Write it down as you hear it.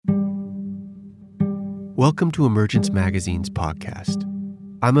Welcome to Emergence Magazine's podcast.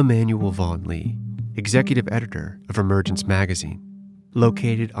 I'm Emmanuel Vaughn Lee, executive editor of Emergence Magazine,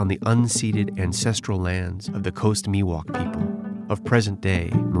 located on the unceded ancestral lands of the Coast Miwok people of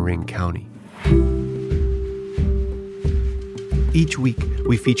present-day Marin County. Each week,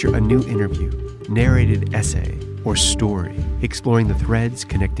 we feature a new interview, narrated essay, or story exploring the threads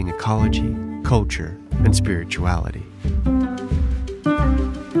connecting ecology, culture, and spirituality.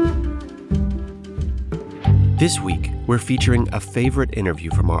 This week, we're featuring a favorite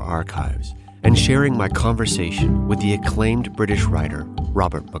interview from our archives and sharing my conversation with the acclaimed British writer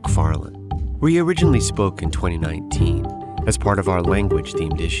Robert Macfarlane. We originally spoke in 2019 as part of our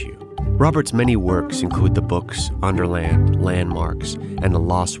language-themed issue. Robert's many works include the books Underland, Landmarks, and The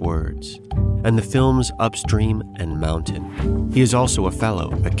Lost Words, and the films Upstream and Mountain. He is also a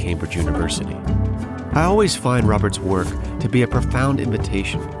fellow at Cambridge University. I always find Robert's work to be a profound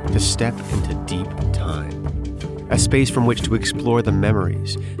invitation to step into deep time, a space from which to explore the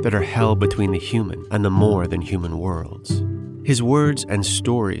memories that are held between the human and the more than human worlds. His words and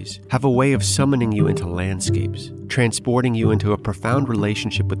stories have a way of summoning you into landscapes, transporting you into a profound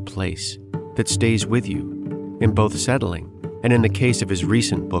relationship with place that stays with you in both settling and, in the case of his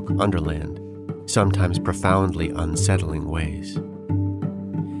recent book, Underland, sometimes profoundly unsettling ways.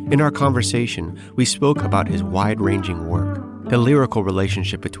 In our conversation, we spoke about his wide-ranging work, the lyrical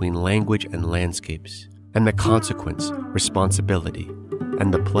relationship between language and landscapes, and the consequence, responsibility,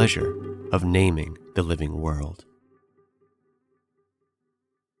 and the pleasure of naming the living world.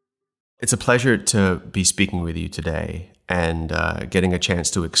 It's a pleasure to be speaking with you today and getting a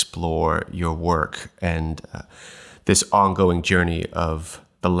chance to explore your work and this ongoing journey of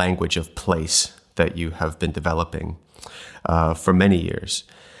the language of place that you have been developing for many years.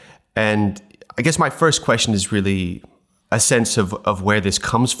 And I guess my first question is really a sense of where this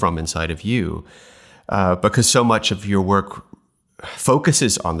comes from inside of you, because so much of your work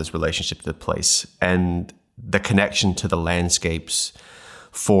focuses on this relationship to the place and the connection to the landscapes,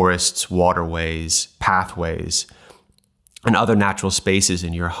 forests, waterways, pathways, and other natural spaces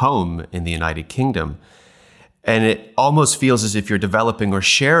in your home in the United Kingdom. And it almost feels as if you're developing or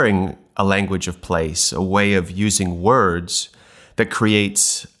sharing a language of place, a way of using words that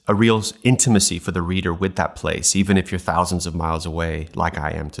creates a real intimacy for the reader with that place, even if you're thousands of miles away, like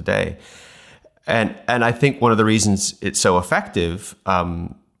I am today. And I think one of the reasons it's so effective,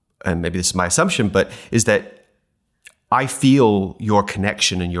 and maybe this is my assumption, but is that I feel your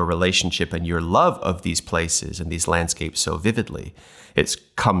connection and your relationship and your love of these places and these landscapes so vividly. It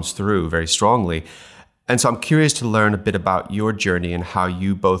comes through very strongly. And so I'm curious to learn a bit about your journey and how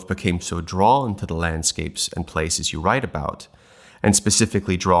you both became so drawn to the landscapes and places you write about, and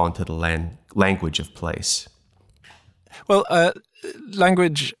specifically drawn to the language of place. Well,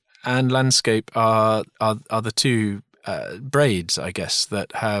 language and landscape are the two braids, I guess,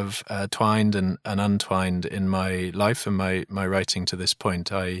 that have twined and untwined in my life and my writing to this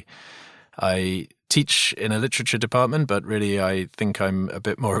point. I teach in a literature department, but really I think I'm a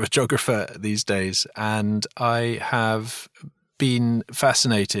bit more of a geographer these days. And I have been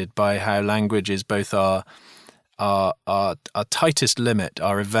fascinated by how language is both our tightest limit,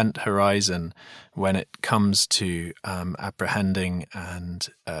 our event horizon, when it comes to apprehending and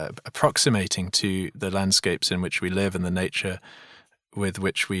approximating to the landscapes in which we live and the nature with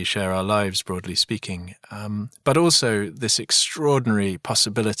which we share our lives, broadly speaking. But also this extraordinary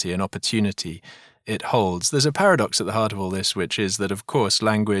possibility and opportunity it holds. There's a paradox at the heart of all this, which is that, of course,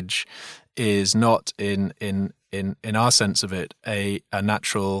 language is not, in our sense of it, a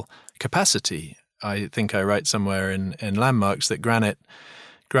natural capacity. I think I write somewhere in Landmarks that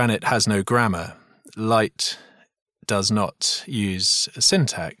granite has no grammar. Light does not use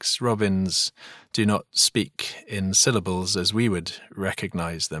syntax. Robins do not speak in syllables as we would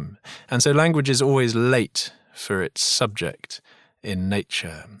recognize them. And so language is always late for its subject in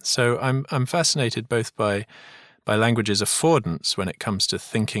nature. So I'm fascinated both by language's affordance when it comes to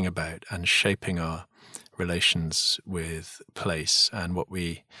thinking about and shaping our relations with place and what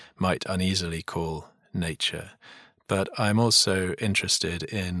we might uneasily call nature. But I'm also interested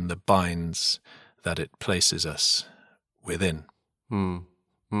in the binds that it places us within.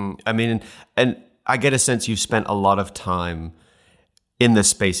 I mean, and I get a sense you've spent a lot of time in the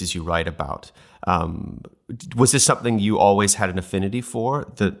spaces you write about. Was this something you always had an affinity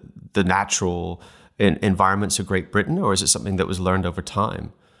for, the natural environments of Great Britain, or is it something that was learned over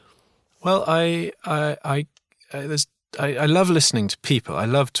time? Well, I love listening to people. I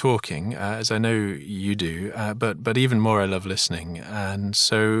love talking, as I know you do, but even more I love listening. And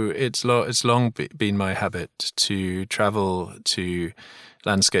so it's long been my habit to travel to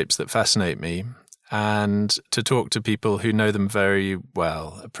landscapes that fascinate me and to talk to people who know them very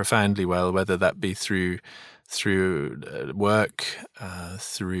well, profoundly well, whether that be through work,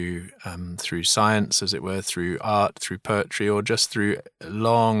 through science, as it were, through art, through poetry, or just through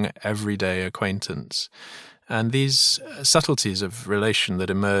long everyday acquaintance. And these subtleties of relation that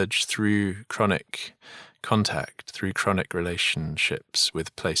emerge through chronic contact, through chronic relationships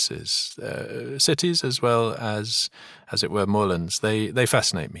with places, cities as well as it were, moorlands, they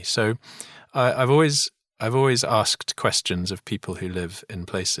fascinate me. So I've always asked questions of people who live in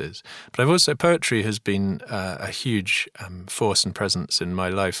places, but poetry has been a huge force and presence in my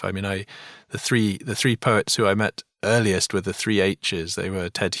life. I mean, the three poets who I met earliest were the three H's. They were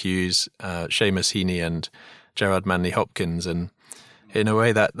Ted Hughes, Seamus Heaney, and Gerard Manley Hopkins, and in a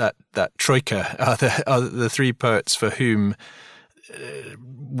way that troika are the three poets for whom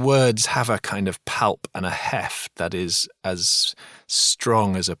words have a kind of pulp and a heft that is as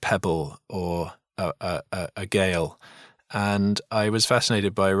strong as a pebble or a gale. And I was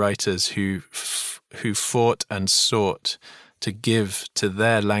fascinated by writers who fought and sought to give to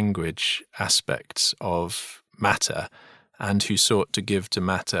their language aspects of matter, and who sought to give to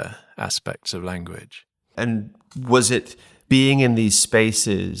matter aspects of language. And was it being in these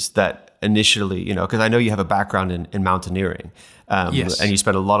spaces that initially, because I know you have a background in mountaineering, yes, and you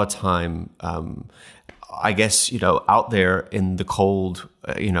spent a lot of time, I guess, out there in the cold,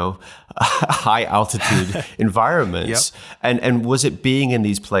 high altitude environments. Yep. And was it being in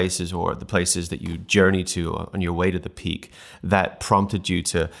these places, or the places that you journey to on your way to the peak, that prompted you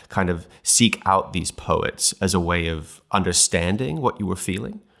to kind of seek out these poets as a way of understanding what you were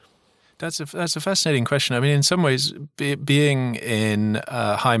feeling? That's a fascinating question. I mean, in some ways, being in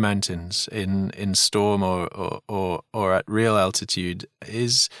high mountains, in storm or at real altitude,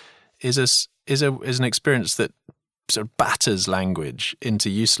 is an experience that sort of batters language into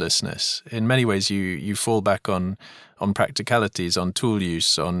uselessness. In many ways, you fall back on practicalities, on tool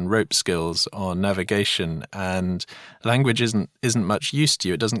use, on rope skills, on navigation, and language isn't much use to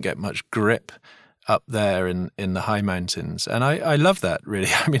you. It doesn't get much grip up there in the high mountains, and I love that, really.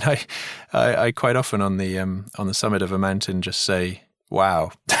 I mean, I quite often on the summit of a mountain just say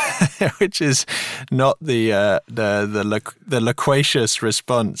 "wow," which is not the loquacious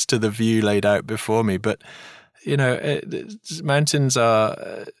response to the view laid out before me, but mountains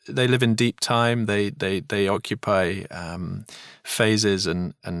they live in deep time. They occupy phases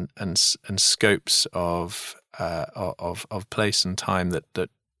and scopes of place and time that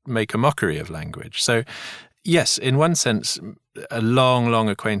make a mockery of language. So, yes, in one sense, a long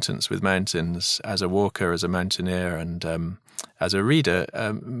acquaintance with mountains as a walker, as a mountaineer, and as a reader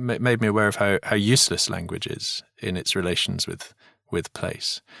made me aware of how useless language is in its relations with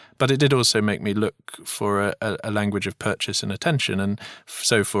place. But it did also make me look for a language of purchase and attention. And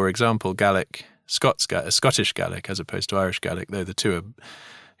so, for example, Gaelic, Scottish Gaelic, as opposed to Irish Gaelic, though the two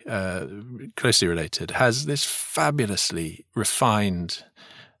are closely related, has this fabulously refined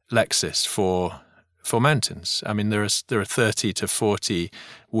lexis for mountains. I mean, there are 30 to 40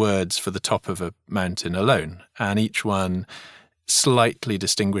 words for the top of a mountain alone, and each one slightly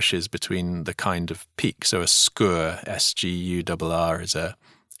distinguishes between the kind of peak. So a sgurr, S-G-U-R-R,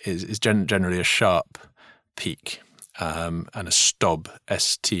 is generally a sharp peak, and a stob,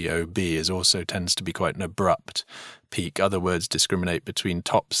 S-T-O-B, tends to be quite an abrupt peak. Other words discriminate between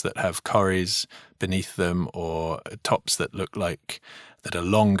tops that have corries beneath them, or tops that are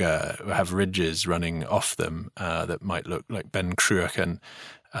longer, have ridges running off them, that might look like Ben Cruachan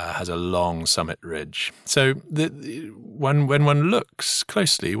has a long summit ridge. So when one looks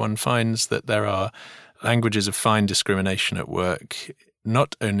closely, one finds that there are languages of fine discrimination at work,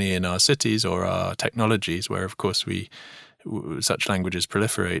 not only in our cities or our technologies, where of course such languages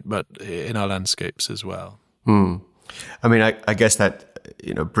proliferate, but in our landscapes as well. I mean, I guess that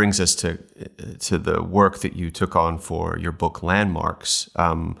brings us to the work that you took on for your book Landmarks,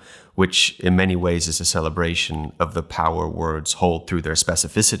 which in many ways is a celebration of the power words hold through their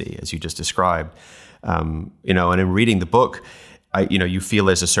specificity, as you just described. And in reading the book, you feel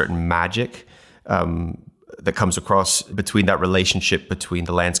there's a certain magic that comes across between that relationship between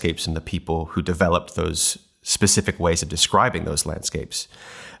the landscapes and the people who developed those specific ways of describing those landscapes.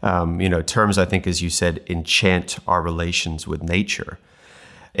 Terms, I think, as you said, enchant our relations with nature.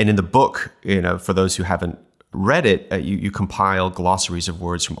 And in the book, for those who haven't read it, you compile glossaries of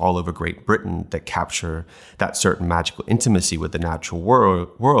words from all over Great Britain that capture that certain magical intimacy with the natural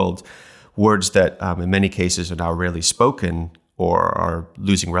world, words that in many cases are now rarely spoken or are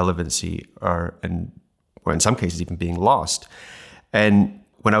losing relevancy or in some cases even being lost. And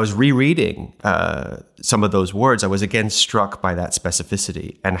when I was rereading some of those words, I was again struck by that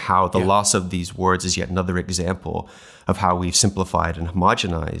specificity and how the loss of these words is yet another example of how we've simplified and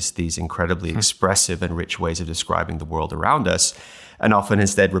homogenized these incredibly expressive and rich ways of describing the world around us, and often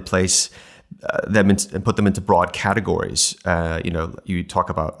instead replace them and put them into broad categories. You talk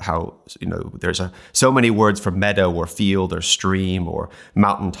about how, there's so many words for meadow or field or stream or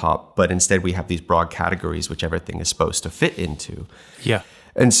mountaintop, but instead we have these broad categories which everything is supposed to fit into. Yeah.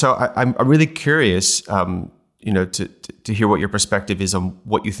 And so I'm really curious, to hear what your perspective is on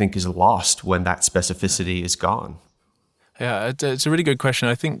what you think is lost when that specificity is gone. Yeah, it's a really good question.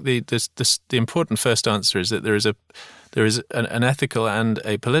 I think the important first answer is that there is an ethical and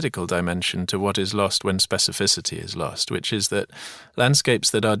a political dimension to what is lost when specificity is lost, which is that landscapes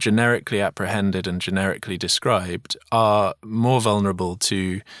that are generically apprehended and generically described are more vulnerable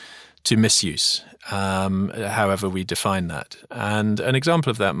to misuse, however we define that. And an example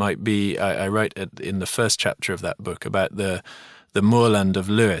of that might be, I write in the first chapter of that book about the moorland of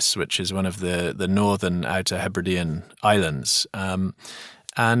Lewis, which is one of the northern Outer Hebridean islands.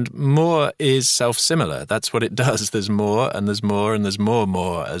 And more is self-similar. That's what it does. There's more, and there's more, and there's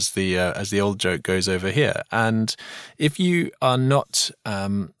more, as the old joke goes over here. And if you are not,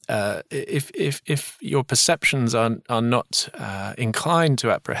 if your perceptions are not inclined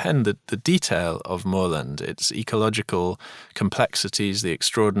to apprehend the detail of moorland, its ecological complexities, the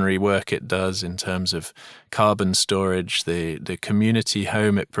extraordinary work it does in terms of carbon storage, the community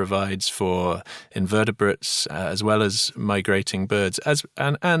home it provides for invertebrates as well as migrating birds,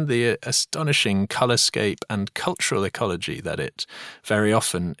 and the astonishing colorscape and cultural ecology that it very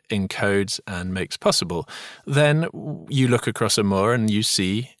often encodes and makes possible, then you look across a moor and you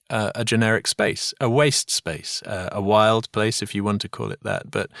see a generic space, a waste space, a wild place, if you want to call it that,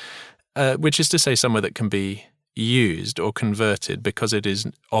 but which is to say somewhere that can be used or converted because it is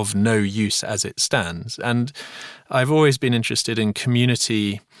of no use as it stands. And I've always been interested in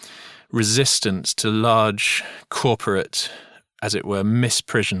community resistance to large corporate, as it were,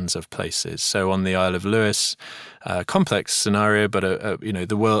 misprisions of places. So on the Isle of Lewis, complex scenario, but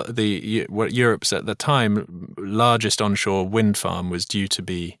Europe's at the time largest onshore wind farm was due to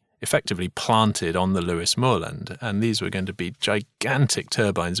be effectively planted on the Lewis moorland, and these were going to be gigantic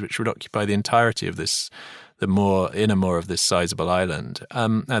turbines which would occupy the entirety of the inner moor of this sizable island.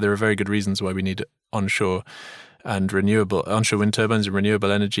 Now there are very good reasons why we need onshore wind turbines and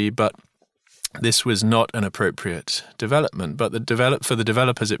renewable energy, but this was not an appropriate development. But for the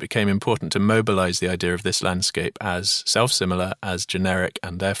developers, it became important to mobilize the idea of this landscape as self-similar, as generic,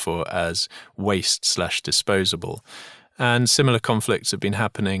 and therefore as waste/disposable. And similar conflicts have been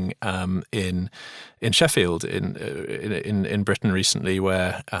happening in Sheffield, in Britain recently,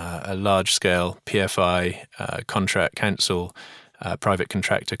 where a large-scale PFI private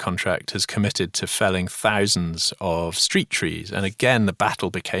contractor contract has committed to felling thousands of street trees. And again, the battle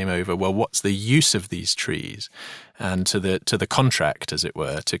became over, well, what's the use of these trees? And to the contract, as it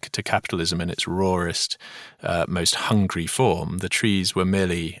were, to capitalism in its rawest, most hungry form, the trees were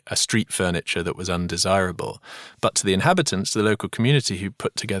merely a street furniture that was undesirable. But to the inhabitants, the local community who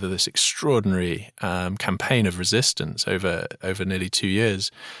put together this extraordinary campaign of resistance over nearly 2 years,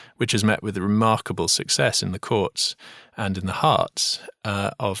 which has met with remarkable success in the courts and in the hearts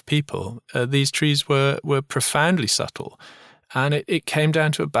of people, these trees were profoundly subtle. And it came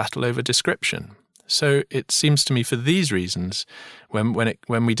down to a battle over description. So it seems to me for these reasons,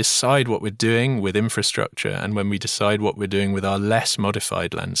 when we decide what we're doing with infrastructure and when we decide what we're doing with our less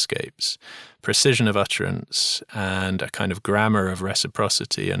modified landscapes, precision of utterance and a kind of grammar of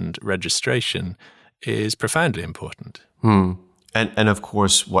reciprocity and registration is profoundly important. And of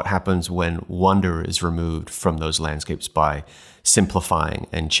course, what happens when wonder is removed from those landscapes by simplifying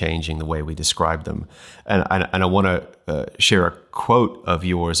and changing the way we describe them. And I want to share a quote of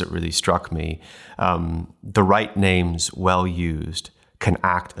yours that really struck me. The right names, well used, can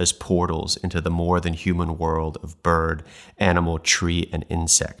act as portals into the more than human world of bird, animal, tree, and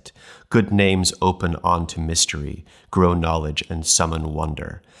insect. Good names open onto mystery, grow knowledge, and summon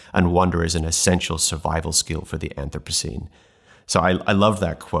wonder. And wonder is an essential survival skill for the Anthropocene. So I love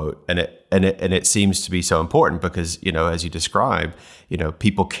that quote, and it seems to be so important because, as you describe,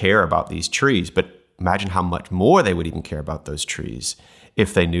 people care about these trees, but imagine how much more they would even care about those trees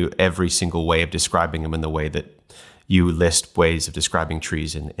if they knew every single way of describing them in the way that you list ways of describing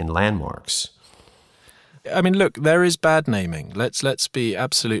trees in landmarks. I mean, look, there is bad naming. Let's be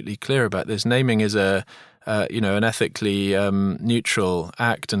absolutely clear about this. Naming is an ethically neutral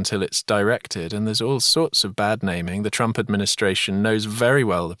act until it's directed, and there's all sorts of bad naming. The Trump administration knows very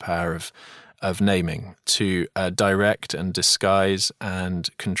well the power of naming to direct and disguise and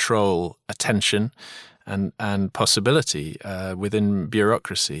control attention and possibility within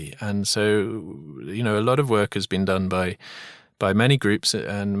bureaucracy. And so, a lot of work has been done by many groups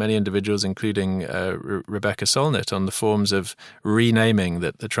and many individuals, including Rebecca Solnit, on the forms of renaming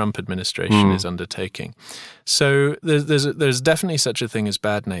that the Trump administration is undertaking. So there's definitely such a thing as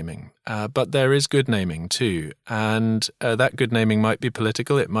bad naming, but there is good naming too. And that good naming might be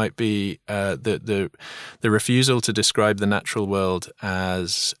political. It might be the refusal to describe the natural world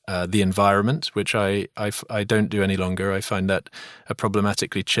as the environment, which I don't do any longer. I find that a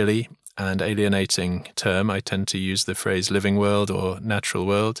problematically chilly and alienating term. I tend to use the phrase living world or natural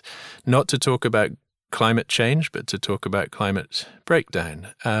world, not to talk about climate change, but to talk about climate breakdown.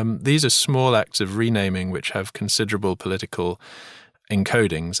 These are small acts of renaming which have considerable political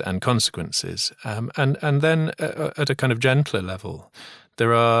encodings and consequences. And then at a kind of gentler level,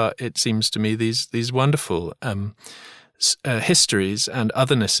 there are, it seems to me, these wonderful histories and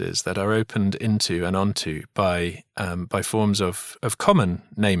othernesses that are opened into and onto by forms of common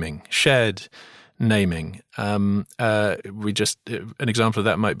naming, shared naming. An example of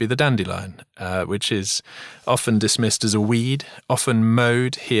that might be the dandelion, which is often dismissed as a weed, often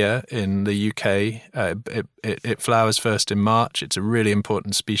mowed here in the UK. It flowers first in March. It's a really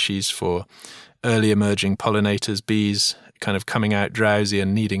important species for early emerging pollinators, bees kind of coming out drowsy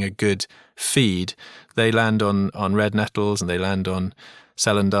and needing a good feed. They land on red nettles, and they land on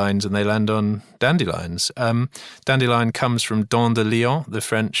celandines, and they land on dandelions. Dandelion comes from dent de lion, the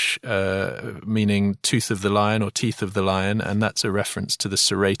French meaning tooth of the lion or teeth of the lion, and that's a reference to the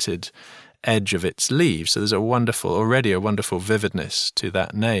serrated edge of its leaves. So there's already a wonderful vividness to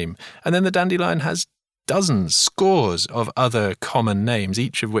that name. And then the dandelion has dozens, scores of other common names,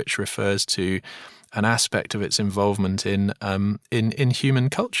 each of which refers to an aspect of its involvement in human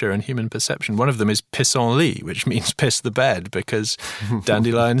culture and human perception. One of them is pissenlit, which means piss the bed, because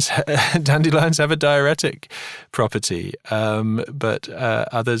dandelions have a diuretic property. But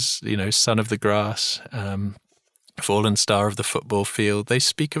others, son of the grass, fallen star of the football field, they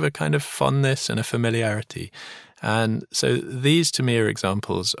speak of a kind of fondness and a familiarity. And so these, to me, are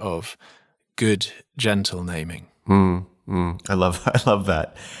examples of good, gentle naming. I love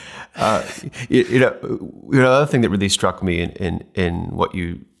that. Another thing that really struck me in what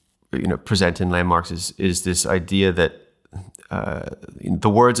you present in Landmarks is this idea that the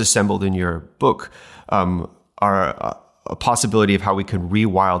words assembled in your book are a possibility of how we can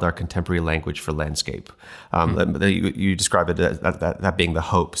rewild our contemporary language for landscape. You describe it as that being the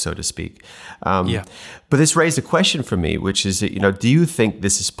hope, so to speak. But this raised a question for me, which is that, do you think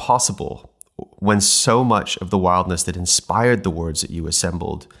this is possible when so much of the wildness that inspired the words that you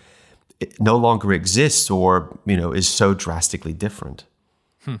assembled it no longer exists, or is so drastically different?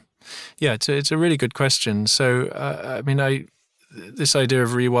 Yeah, it's a really good question. So, this idea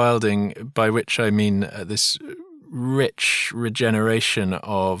of rewilding, by which I mean this rich regeneration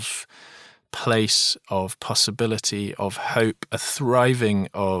of place, of possibility, of hope, a thriving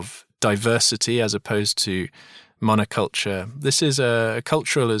of diversity as opposed to monoculture. This is a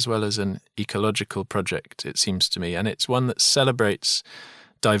cultural as well as an ecological project, it seems to me, and it's one that celebrates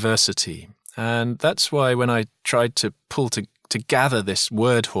diversity. And that's why when I tried to pull to gather this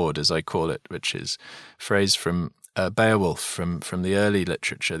word hoard, as I call it, which is a phrase from Beowulf, from the early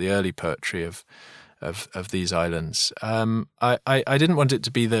literature, the early poetry of these islands, I didn't want it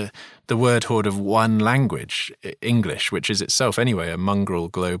to be the word hoard of one language, English, which is itself anyway a mongrel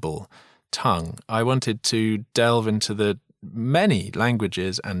global tongue. I wanted to delve into the many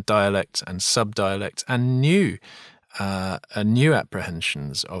languages and dialects and subdialects and new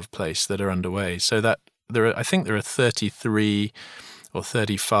apprehensions of place that are underway. So that I think there are 33 or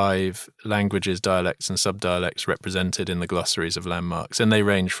 35 languages, dialects and subdialects represented in the glossaries of Landmarks, and they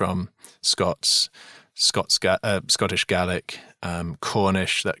range from Scottish Gaelic,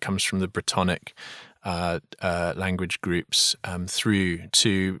 Cornish, that comes from the Brittonic language groups, through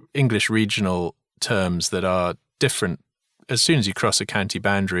to English regional terms that are different as soon as you cross a county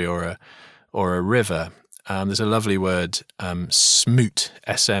boundary or a river. There's a lovely word, smoot,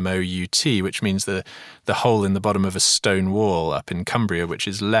 S-M-O-U-T, which means the hole in the bottom of a stone wall up in Cumbria, which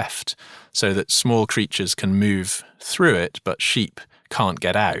is left so that small creatures can move through it, but sheep can't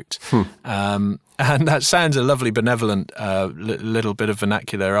get out. And that sounds a lovely, benevolent little bit of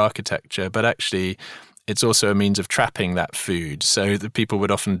vernacular architecture, but actually it's also a means of trapping that food. So the people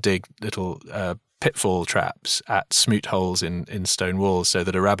would often dig little pitfall traps at smoot holes in stone walls so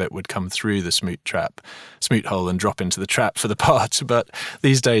that a rabbit would come through the smoot hole and drop into the trap for the pot. But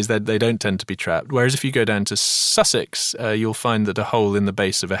these days they don't tend to be trapped. Whereas if you go down to Sussex, you'll find that a hole in the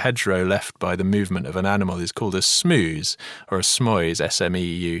base of a hedgerow left by the movement of an animal is called a smoose or a smoise,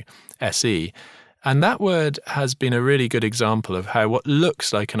 S-M-E-U-S-E. And that word has been a really good example of how what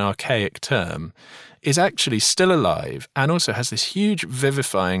looks like an archaic term is actually still alive and also has this huge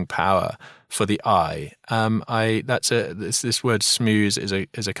vivifying power for the eye. This word smoose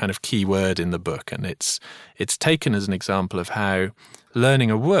is a kind of key word in the book, and it's taken as an example of how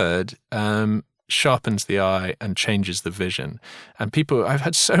learning a word sharpens the eye and changes the vision. And I've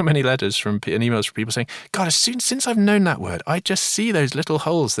had so many letters and emails from people saying, God, since I've known that word, I just see those little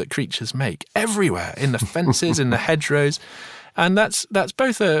holes that creatures make everywhere, in the fences, in the hedgerows. And that's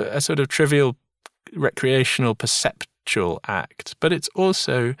both a sort of trivial recreational perceptual act, but it's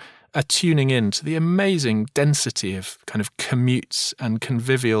also a tuning in to the amazing density of kind of commutes and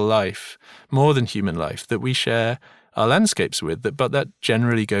convivial life, more than human life, that we share our landscapes with, but that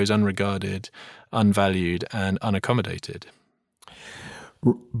generally goes unregarded, unvalued, and unaccommodated.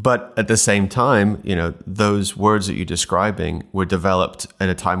 But at the same time, those words that you're describing were developed at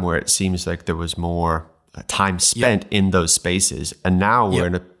a time where it seems like there was more time spent in those spaces. And now we're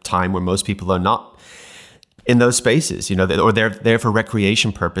in a time where most people are not in those spaces, or they're there for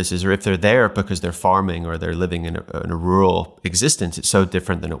recreation purposes, or if they're there because they're farming or they're living in a rural existence, it's so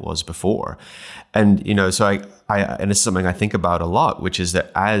different than it was before. And, so and it's something I think about a lot, which is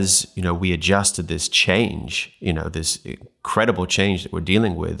that as, we adjust to this change, this incredible change that we're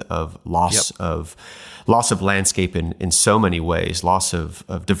dealing with of loss of landscape in so many ways, loss of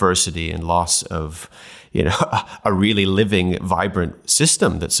diversity and loss of, a really living, vibrant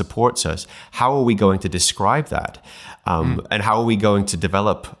system that supports us. How are we going to describe that? And how are we going to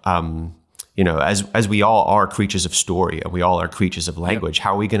develop, as we all are creatures of story and we all are creatures of language,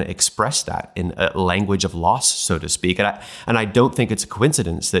 how are we going to express that in a language of loss, so to speak? And I don't think it's a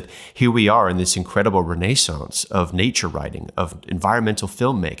coincidence that here we are in this incredible renaissance of nature writing, of environmental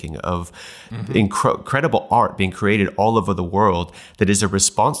filmmaking, of incredible art being created all over the world that is a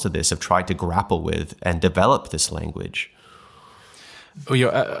response to this, of trying to grapple with and develop this language. Oh,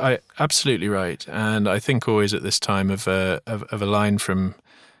 you're absolutely right. And I think always at this time of a line from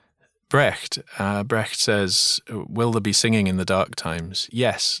Brecht. Brecht says, will there be singing in the dark times?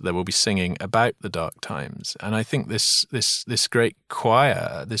 Yes, there will be singing about the dark times. And I think this great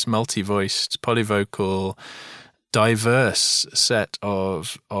choir, this multi-voiced, polyvocal, diverse set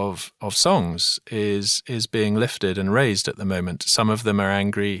of songs is being lifted and raised at the moment. Some of them are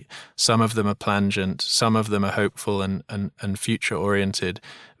angry, some of them are plangent, some of them are hopeful and future-oriented.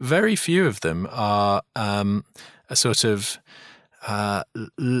 Very few of them are a sort of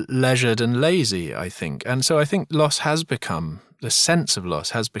leisured and lazy, I think. And so I think the sense of loss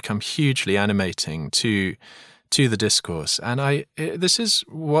has become hugely animating to the discourse. And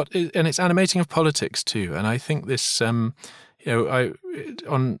it's animating of politics too. And I think this, I'm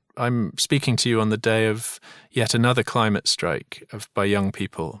speaking to you on the day of yet another climate strike by young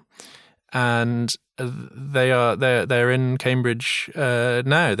people. And they're in Cambridge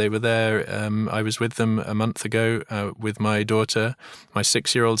now. They were there. I was with them a month ago with my daughter, my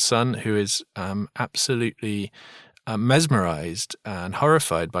 6-year-old son, who is absolutely mesmerized and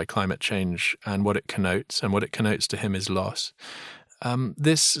horrified by climate change and what it connotes. And what it connotes to him is loss.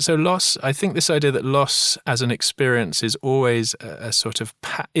 Loss. I think this idea that loss as an experience is always a sort of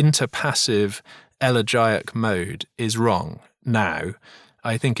interpassive elegiac mode is wrong now.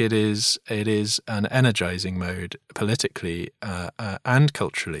 I think it is an energizing mode politically and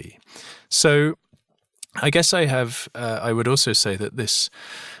culturally. So I guess I would also say that this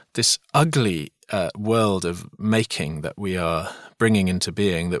ugly world of making that we are bringing into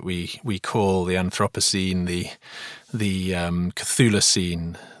being, that we call the Anthropocene, the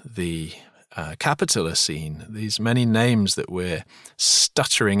Cthulhucene, the Capitalocene, these many names that we're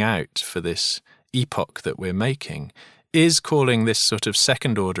stuttering out for this epoch that we're making, is calling this sort of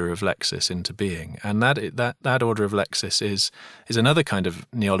second order of lexis into being. And that order of lexis is another kind of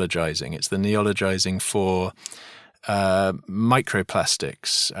neologizing. It's the neologizing for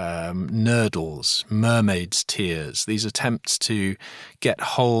microplastics, nurdles, mermaids' tears, these attempts to get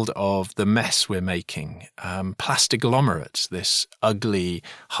hold of the mess we're making, plastiglomerates, this ugly,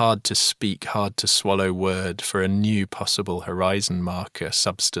 hard to speak, hard to swallow word for a new possible horizon marker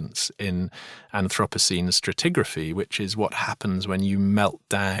substance in Anthropocene stratigraphy, which is what happens when you melt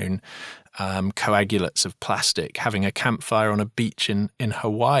down coagulates of plastic, having a campfire on a beach in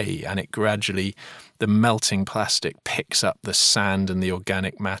Hawaii, and it gradually, the melting plastic picks up the sand and the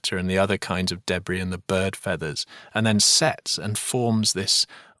organic matter and the other kinds of debris and the bird feathers, and then sets and forms this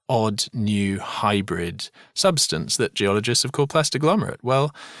odd new hybrid substance that geologists have called plastaglomerate.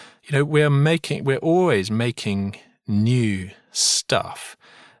 Well, we're always making new stuff.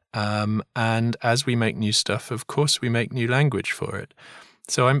 And as we make new stuff, of course, we make new language for it.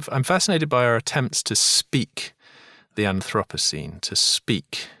 So I'm fascinated by our attempts to speak the Anthropocene, to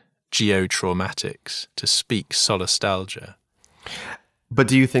speak geotraumatics, to speak solastalgia. But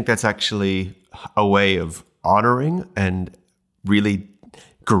do you think that's actually a way of honoring and really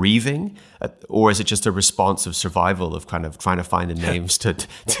grieving, or is it just a response of survival, of kind of trying to find the names to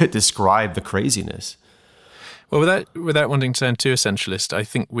describe the craziness? Well, without wanting to sound too essentialist, I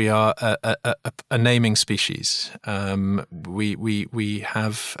think we are a naming species. We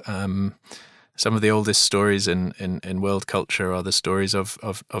have some of the oldest stories in world culture are the stories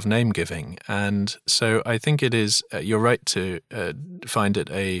of name giving, and so I think it is. You're right to find it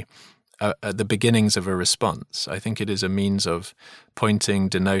the beginnings of a response. I think it is a means of pointing,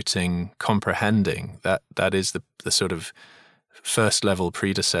 denoting, comprehending. That is the sort of first level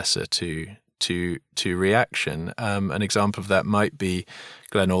predecessor to reaction. An example of that might be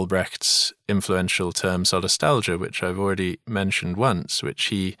Glenn Albrecht's influential term solastalgia, which I've already mentioned once, which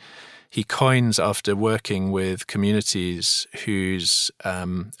he coins after working with communities whose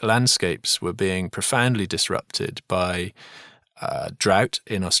landscapes were being profoundly disrupted by drought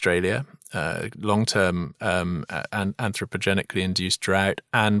in Australia, long-term and anthropogenically induced drought,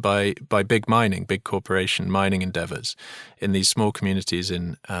 and by big corporation mining endeavors in these small communities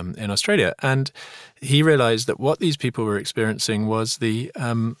in Australia. And he realized that what these people were experiencing was the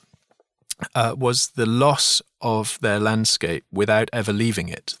loss of their landscape without ever leaving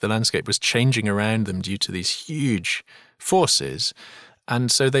it. The landscape was changing around them due to these huge forces.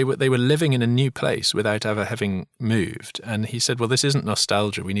 And so they were living in a new place without ever having moved. And he said, well, this isn't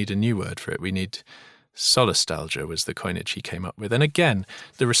nostalgia. We need a new word for it. We need solastalgia was the coinage he came up with. And again,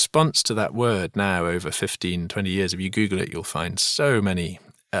 the response to that word now over 15, 20 years, if you Google it, you'll find so many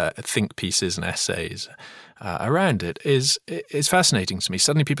think pieces and essays around it is fascinating to me.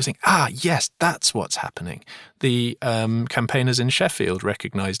 Suddenly people think, yes, that's what's happening. The campaigners in Sheffield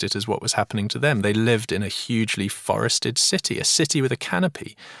recognised it as what was happening to them. They lived in a hugely forested city, a city with a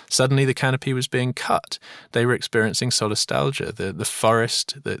canopy. Suddenly the canopy was being cut. They were experiencing solastalgia. The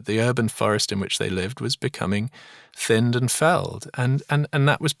forest, the urban forest in which they lived was becoming thinned and felled. And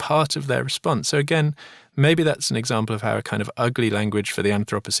that was part of their response. So again, maybe that's an example of how a kind of ugly language for the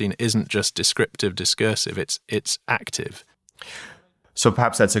Anthropocene isn't just descriptive, discursive, it's active. So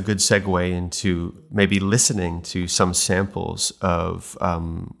perhaps that's a good segue into maybe listening to some samples of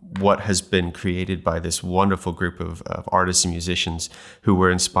what has been created by this wonderful group of artists and musicians who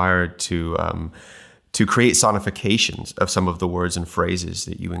were inspired to create sonifications of some of the words and phrases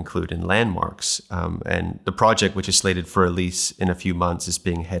that you include in Landmarks. And the project, which is slated for release in a few months, is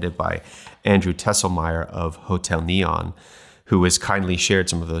being headed by Andrew Tesselmeyer of Hotel Neon, who has kindly shared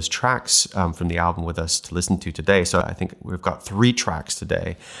some of those tracks from the album with us to listen to today. So I think we've got 3 tracks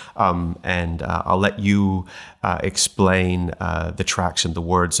today. And I'll let you explain the tracks and the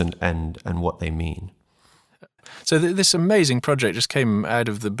words and what they mean. So this amazing project just came out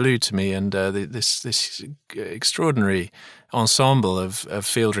of the blue to me, and this extraordinary ensemble of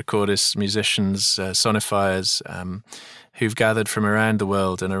field recordists, musicians, sonifiers who've gathered from around the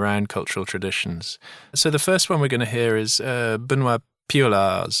world and around cultural traditions. So the first one we're going to hear is Benoit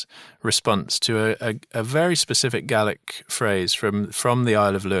Piolar's response to a very specific Gaelic phrase from the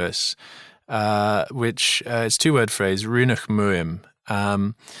Isle of Lewis, which is 2-word phrase, Runach Muim.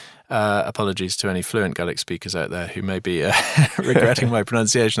 Apologies to any fluent Gaelic speakers out there who may be regretting my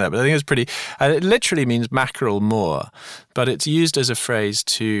pronunciation of that, but I think it's pretty. It literally means mackerel moor, but it's used as a phrase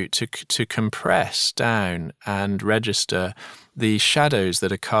to compress down and register the shadows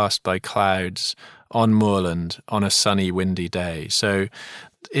that are cast by clouds on moorland on a sunny, windy day. So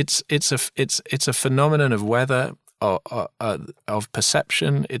it's a phenomenon of weather. Of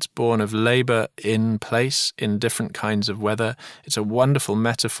perception. It's born of labour in place in different kinds of weather. It's a wonderful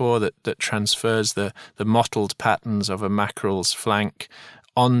metaphor that transfers the mottled patterns of a mackerel's flank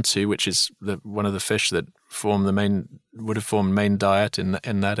onto, which is one of the fish that would have formed main diet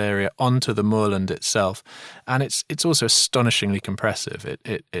in that area, onto the moorland itself. And it's also astonishingly compressive.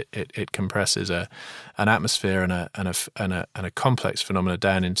 It compresses an atmosphere and a complex phenomena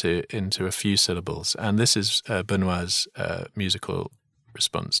down into a few syllables. And this is Benoit's musical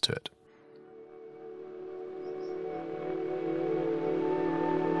response to it.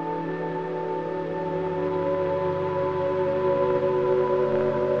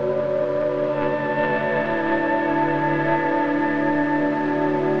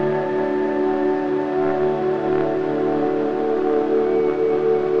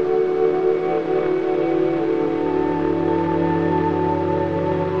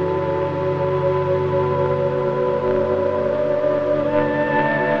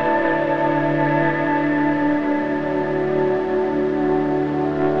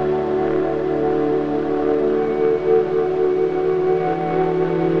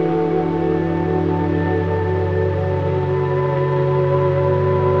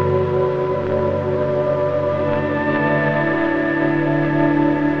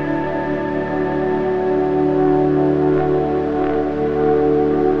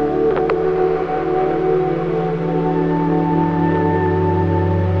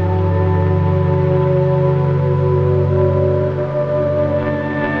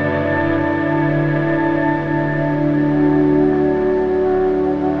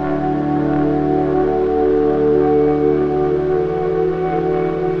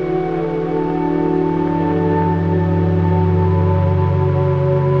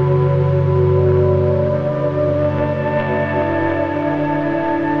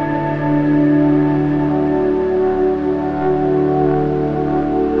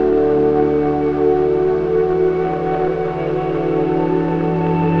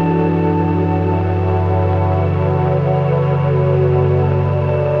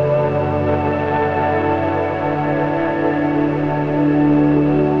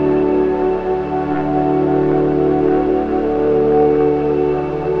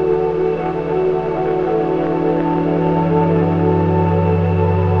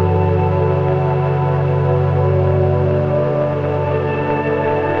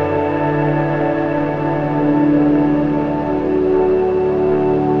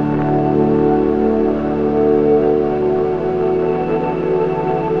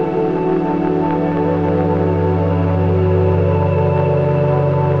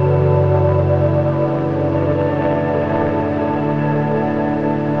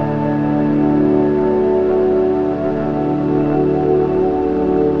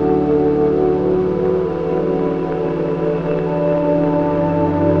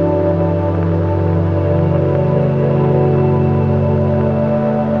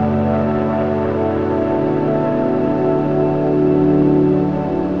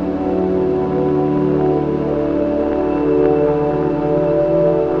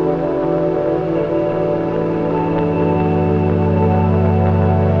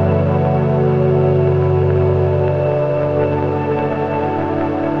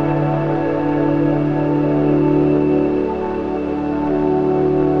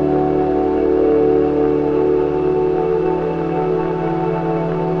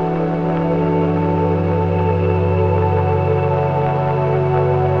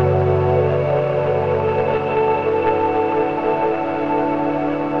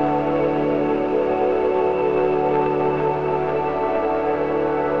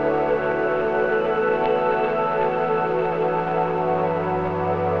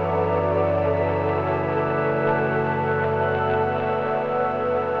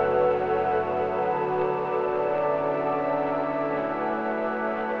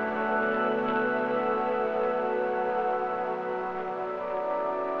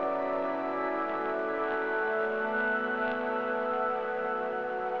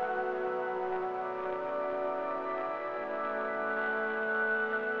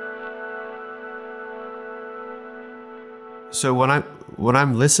 So when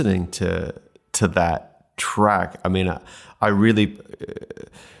I'm listening to that track, I mean, I really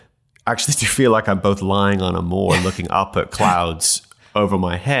actually do feel like I'm both lying on a moor, looking up at clouds over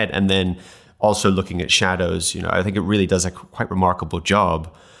my head, and then also looking at shadows. You know, I think it really does a quite remarkable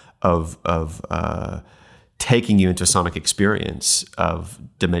job of taking you into a sonic experience of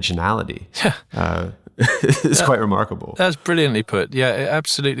dimensionality. It's quite remarkable. That's brilliantly put. Yeah,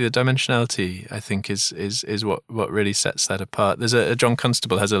 absolutely. The dimensionality, I think, is what really sets that apart. There's John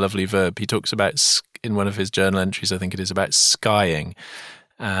Constable has a lovely verb. He talks about, in one of his journal entries, I think it is, about skying.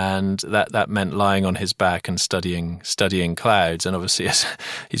 And that meant lying on his back and studying clouds. And obviously,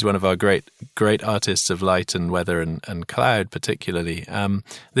 he's one of our great artists of light and weather and cloud particularly.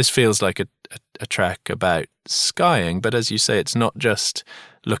 This feels like a track about skying, but as you say, it's not just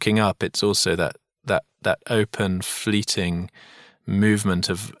looking up. It's also that open, fleeting movement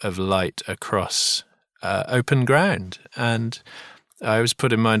of light across open ground. And I was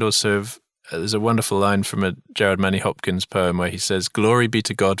put in mind also of, there's a wonderful line from a Gerard Manley Hopkins poem where he says, "Glory be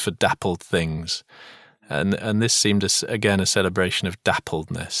to God for dappled things." And this seemed, again, a celebration of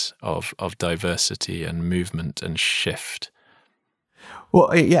dappledness, of diversity and movement and shift.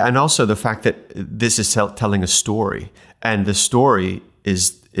 Well, yeah, and also the fact that this is telling a story, and the story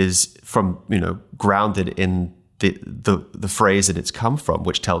is from, grounded in the phrase that it's come from,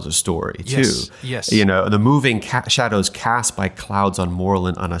 which tells a story too. Yes. The moving shadows cast by clouds on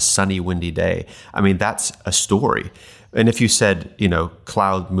moorland on a sunny, windy day. I mean, that's a story. And if you said,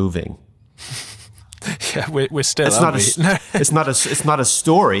 cloud moving, yeah, we're still. It's not a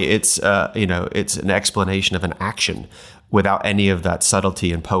story. It's it's an explanation of an action without any of that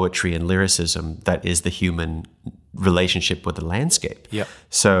subtlety and poetry and lyricism that is the human relationship with the landscape. Yeah.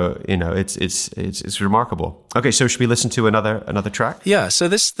 So it's remarkable. Okay, so should we listen to another track? Yeah. So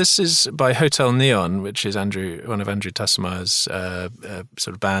this is by Hotel Neon, which is one of Andrew Tasselmeyer's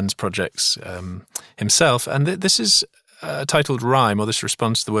sort of band's projects himself, and this is titled Rhyme, or this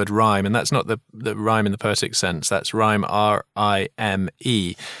responds to the word rhyme, and that's not the rhyme in the poetic sense. That's rhyme,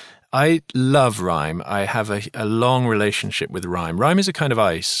 R-I-M-E. I love rhyme. I have a long relationship with rhyme. Rhyme is a kind of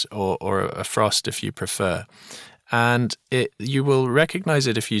ice or a frost, if you prefer. And you will recognize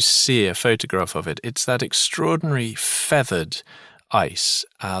it if you see a photograph of it. It's that extraordinary feathered ice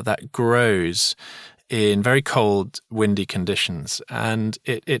that grows in very cold, windy conditions, and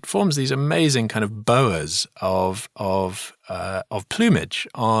it forms these amazing kind of boas of plumage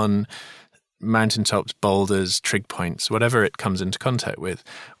on mountaintops, boulders, trig points, whatever it comes into contact with.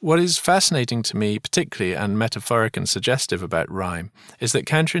 What is fascinating to me, particularly, and metaphoric and suggestive about rhyme, is that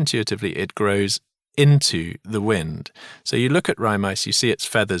counterintuitively it grows into the wind. So you look at rhyme ice, you see its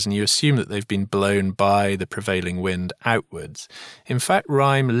feathers, and you assume that they've been blown by the prevailing wind outwards. In fact,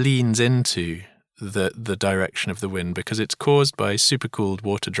 rhyme leans into the direction of the wind because it's caused by supercooled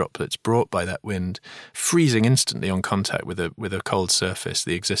water droplets brought by that wind freezing instantly on contact with a cold surface,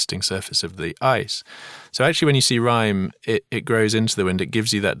 the existing surface of the ice. So actually when you see rhyme, it grows into the wind, it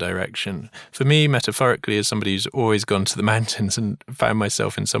gives you that direction. For me, metaphorically, as somebody who's always gone to the mountains and found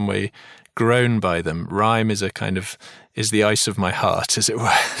myself in some way grown by them, rhyme is the ice of my heart, as it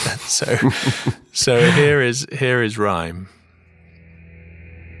were. So here is rhyme.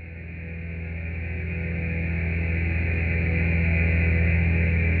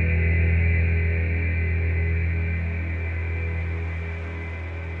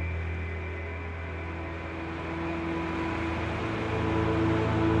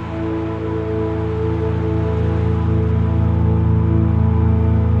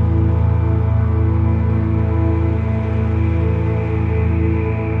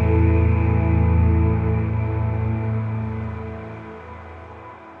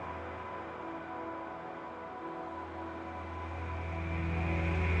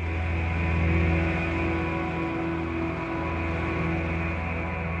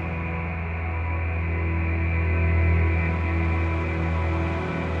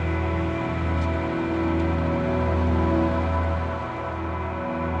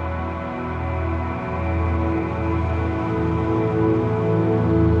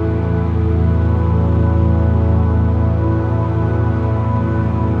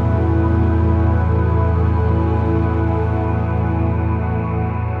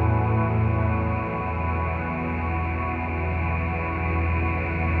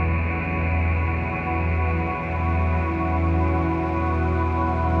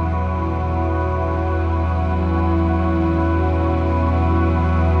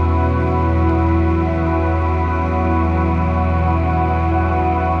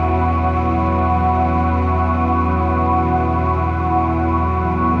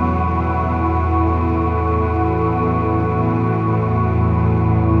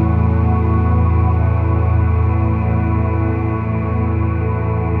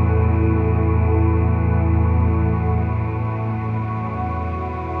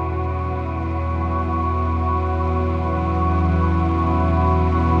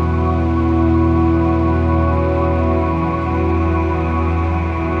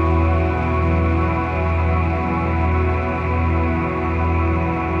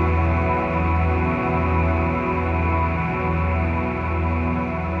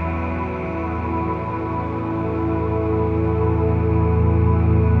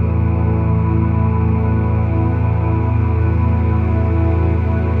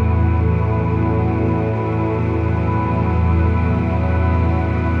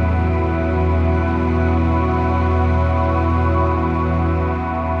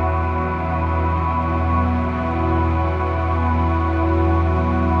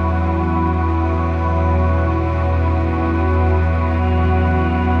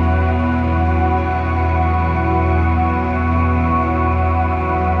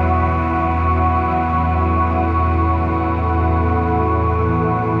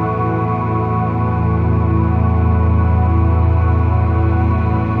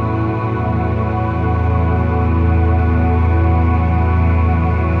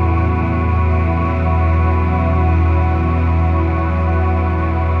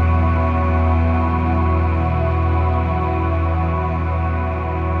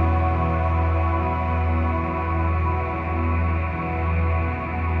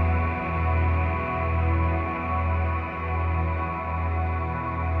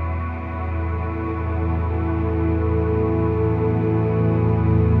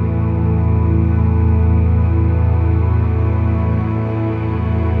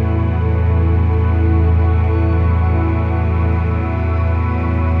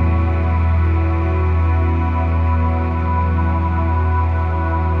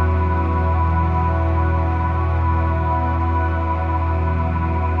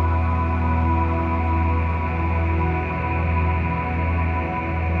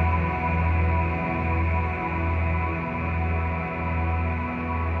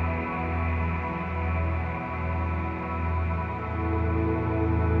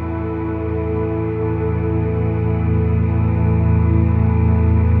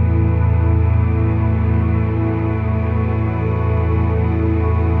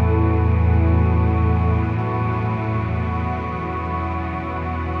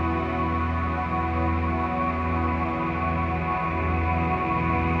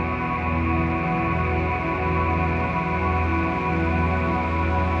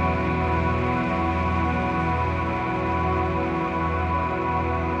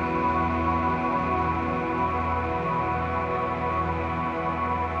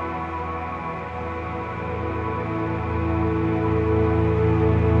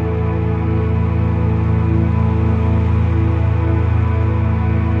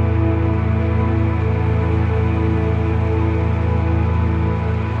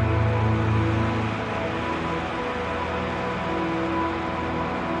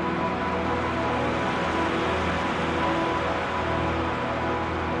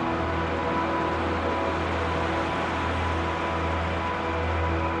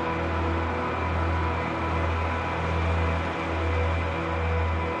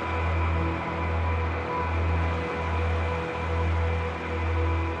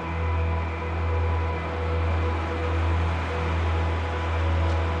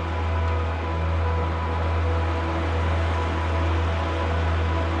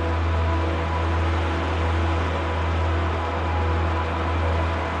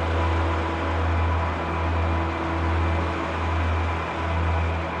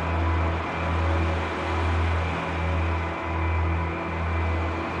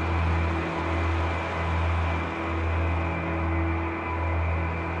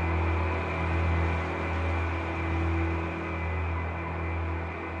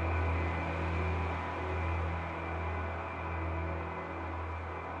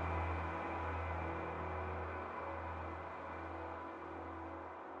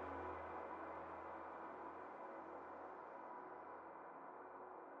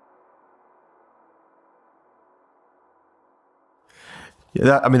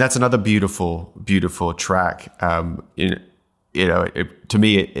 Yeah, that's another beautiful, beautiful track. To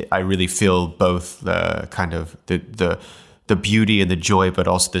me, I really feel both the kind of the beauty and the joy, but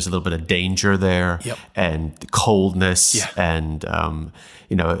also there's a little bit of danger there, Yep. and coldness, Yeah. and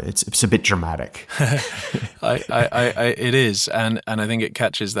it's a bit dramatic. It is, and I think it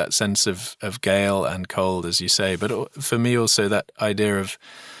catches that sense of gale and cold, as you say. But for me, also that idea of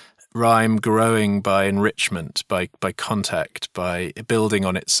rhyme growing by enrichment, by contact, by building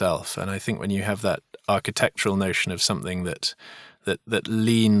on itself. And I think when you have that architectural notion of something that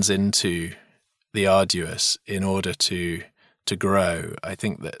leans into the arduous in order to grow, I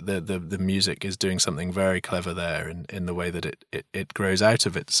think that the music is doing something very clever there in the way that it grows out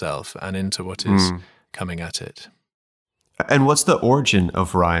of itself and into what is coming at it. And what's the origin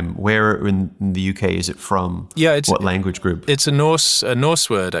of rhyme? Where in the UK is it from? Yeah, what language group? It's a Norse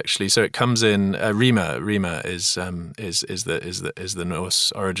word, actually. So it comes in rima. Rima is the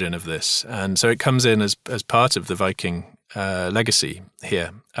Norse origin of this, and so it comes in as part of the Viking legacy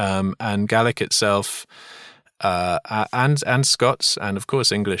here. And Gaelic itself, and Scots, and of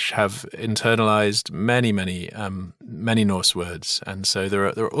course English have internalized many Norse words, and so there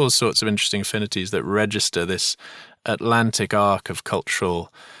are all sorts of interesting affinities that register this Atlantic arc of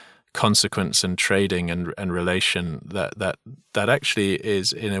cultural consequence and trading and relation that actually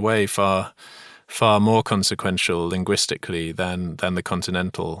is in a way far more consequential linguistically than the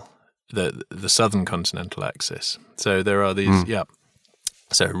continental the southern continental axis. So there are these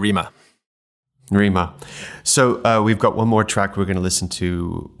So Rima. So we've got one more track we're going to listen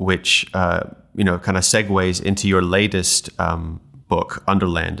to, which kind of segues into your latest book,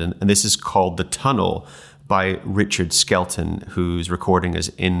 Underland, and this is called The Tunnel by Richard Skelton, whose recording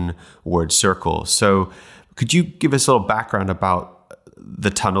is Inward Circle. So could you give us a little background about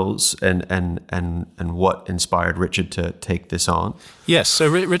the tunnels and what inspired Richard to take this on? Yes, so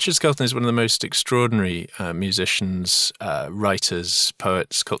Richard Skelton is one of the most extraordinary musicians, writers,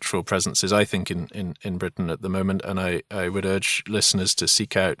 poets, cultural presences, I think, in Britain at the moment. And I would urge listeners to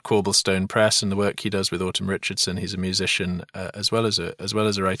seek out Corblestone Press and the work he does with Autumn Richardson. He's a musician as well as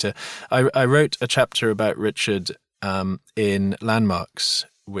a writer. I wrote a chapter about Richard in Landmarks,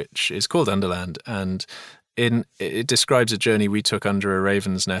 which is called Underland, and it describes a journey we took under a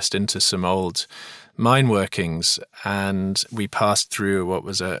raven's nest into some old mine workings, and we passed through what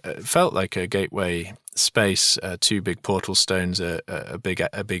was felt like a gateway space, two big portal stones, a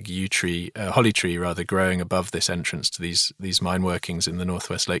big yew tree, holly tree rather, growing above this entrance to these mine workings in the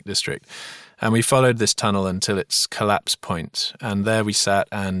Northwest Lake District, and we followed this tunnel until its collapse point, and there we sat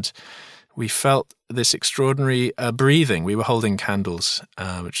and we felt this extraordinary breathing. We were holding candles,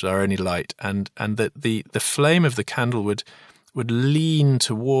 which is our only light, and the flame of the candle would lean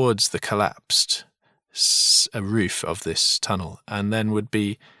towards the collapsed roof of this tunnel, and then would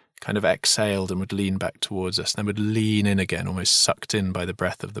be kind of exhaled and would lean back towards us, and then would lean in again, almost sucked in by the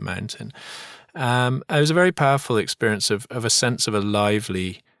breath of the mountain. It was a very powerful experience of a sense of a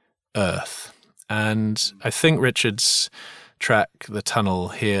lively earth, and I think Richard's track, The Tunnel,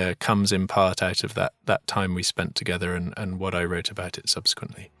 here comes in part out of that time we spent together and what I wrote about it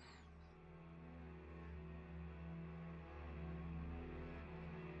subsequently.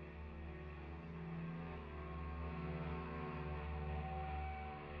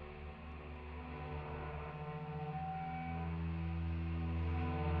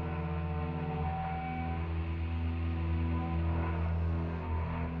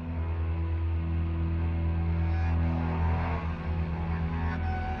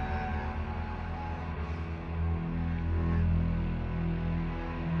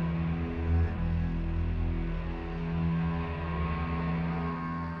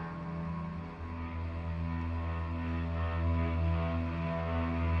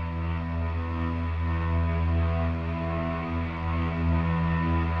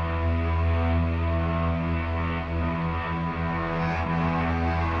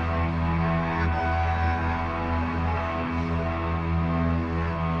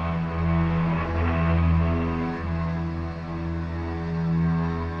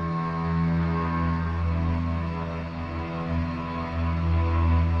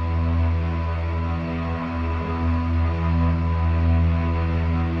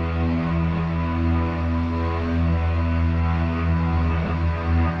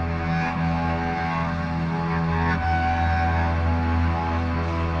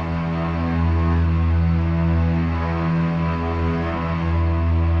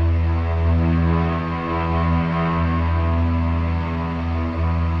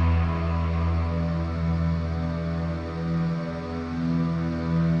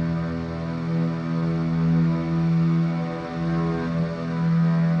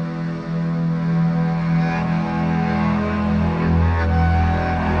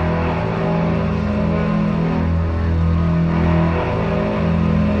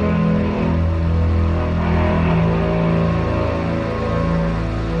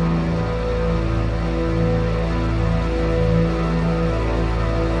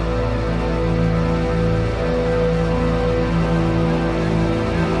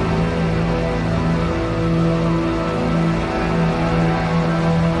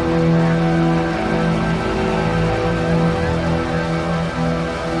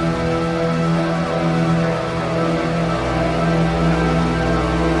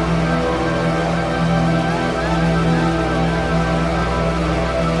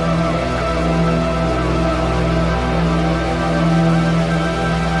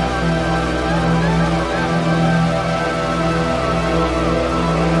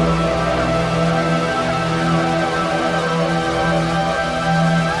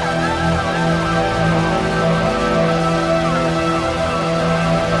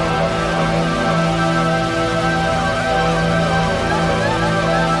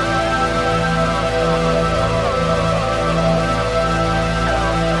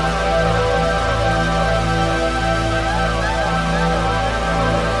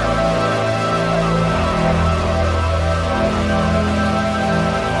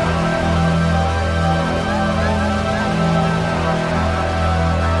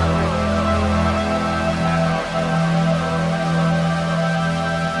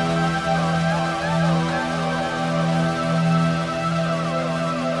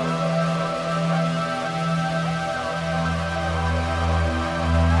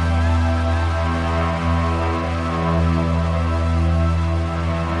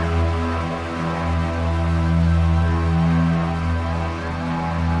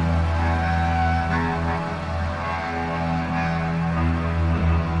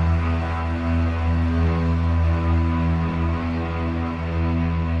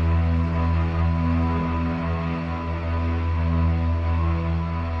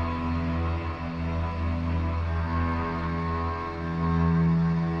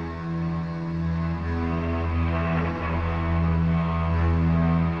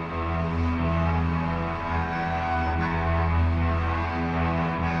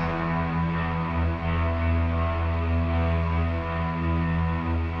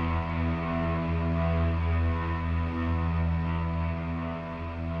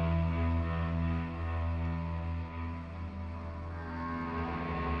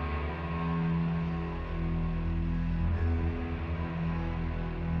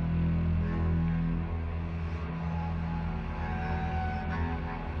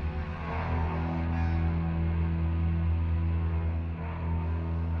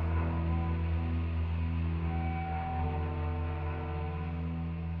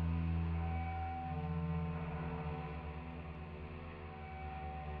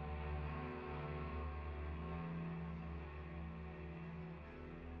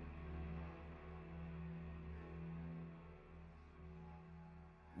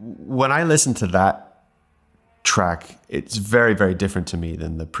 when I listen to that track, it's very, very different to me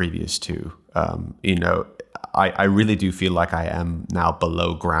than the previous two. I really do feel like I am now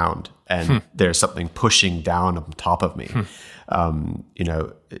below ground, and there's something pushing down on top of me.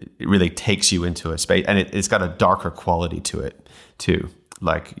 It really takes you into a space, and it's got a darker quality to it too.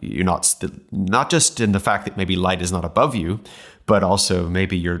 Like you're not just in the fact that maybe light is not above you, but also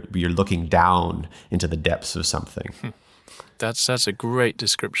maybe you're looking down into the depths of something. That's a great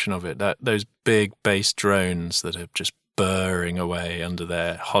description of it. Those big bass drones that are just burring away under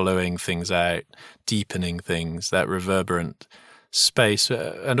there, hollowing things out, deepening things, that reverberant space.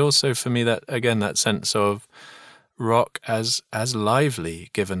 And also for me, that sense of rock as lively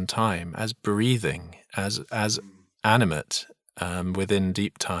given time, as breathing, as animate within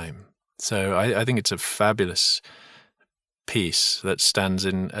deep time. So I think it's a fabulous piece that stands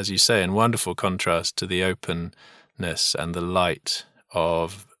in, as you say, in wonderful contrast to the openness and the light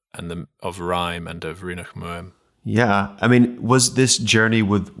of rhyme and of Rhunach Muirm. Yeah, I mean, was this journey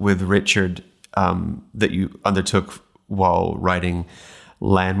with Richard that you undertook while writing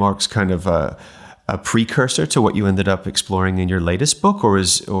Landmarks kind of a precursor to what you ended up exploring in your latest book, or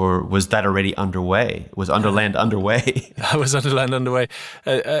was that already underway? Was Underland underway? Was Underland underway?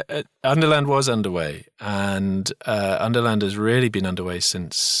 Underland was underway, and Underland has really been underway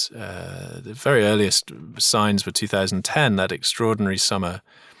since the very earliest signs were 2010, that extraordinary summer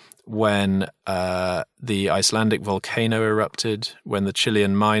when the Icelandic volcano erupted, when the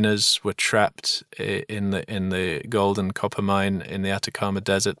Chilean miners were trapped in the gold and copper mine in the Atacama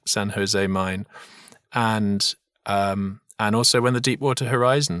Desert, San Jose mine, and also when the Deepwater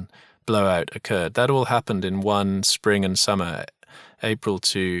Horizon blowout occurred. That all happened in one spring and summer, April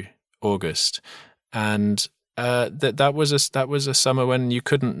to August, and that was a summer when you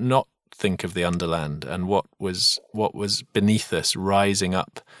couldn't not think of the Underland and what was beneath us, rising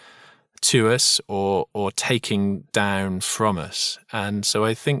up to us or taking down from us. And so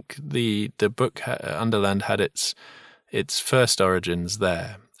I think the book Underland had its first origins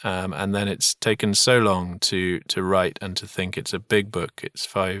there, and then it's taken so long to write and to think. It's a big book. It's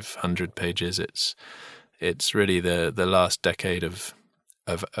 500 pages. It's really the last decade of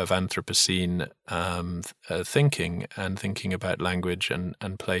Anthropocene thinking about language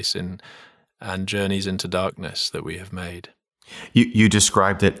and place and journeys into darkness that we have made. You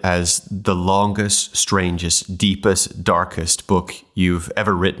described it as the longest, strangest, deepest, darkest book you've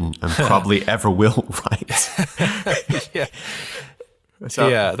ever written and probably ever will write. Yeah,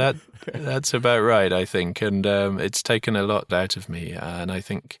 that's about right, I think, and it's taken a lot out of me. And I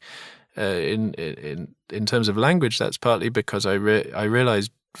think in terms of language, that's partly because I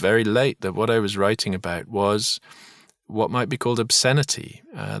realized very late that what I was writing about was what might be called obscenity.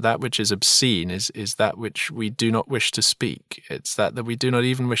 That which is obscene is that which we do not wish to speak. It's that we do not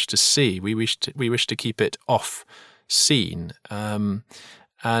even wish to see. We wish to keep it off scene, and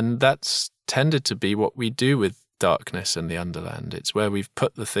that's tended to be what we do with darkness and the Underland. It's where we've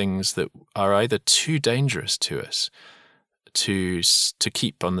put the things that are either too dangerous to us to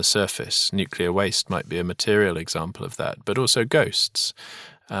keep on the surface. Nuclear waste might be a material example of that, but also ghosts.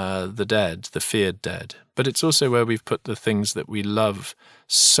 The dead, the feared dead. But it's also where we've put the things that we love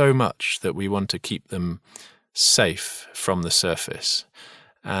so much that we want to keep them safe from the surface.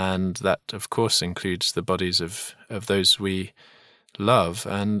 And that, of course, includes the bodies of those we love.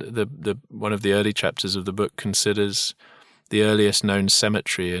 And the one of the early chapters of the book considers the earliest known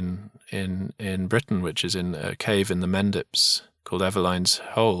cemetery in Britain, which is in a cave in the Mendips called Everline's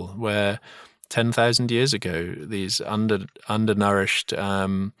Hole, where 10,000 years ago, these undernourished,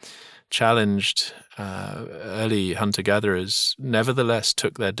 challenged early hunter-gatherers nevertheless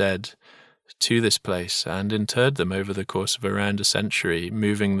took their dead to this place and interred them over the course of around a century,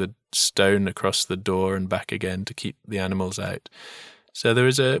 moving the stone across the door and back again to keep the animals out. So there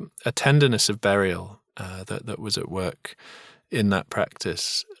is a tenderness of burial that was at work in that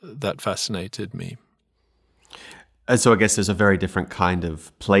practice that fascinated me. And so I guess there's a very different kind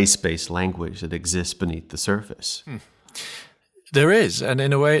of place-based language that exists beneath the surface. There is, and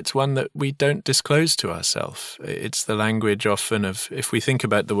in a way it's one that we don't disclose to ourselves. It's the language often of, if we think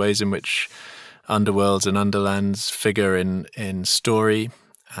about the ways in which underworlds and underlands figure in story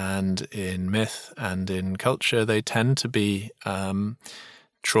and in myth and in culture, they tend to be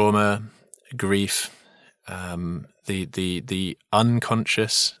trauma, grief, the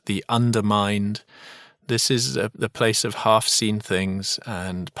unconscious, the undermined. This is the place of half-seen things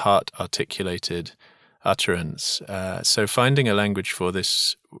and part-articulated utterance. So finding a language for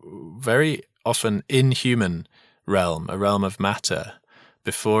this very often inhuman realm, a realm of matter,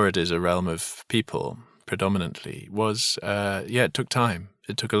 before it is a realm of people predominantly, was, it took time.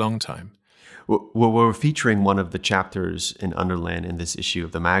 It took a long time. Well, we're featuring one of the chapters in Underland in this issue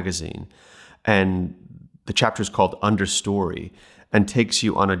of the magazine. And the chapter is called Understory and takes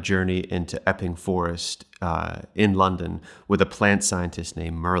you on a journey into Epping Forest in London with a plant scientist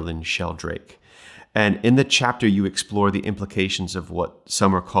named Merlin Sheldrake. And in the chapter, you explore the implications of what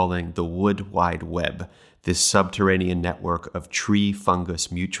some are calling the Wood Wide Web, this subterranean network of tree-fungus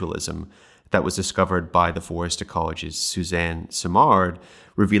mutualism that was discovered by the forest ecologist Suzanne Simard,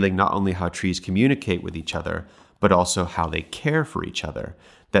 revealing not only how trees communicate with each other, but also how they care for each other,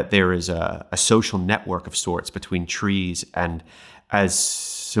 that there is a social network of sorts between trees, and as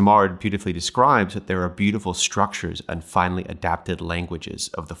Simard beautifully describes, that there are beautiful structures and finely adapted languages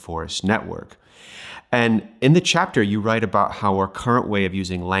of the forest network. And in the chapter, you write about how our current way of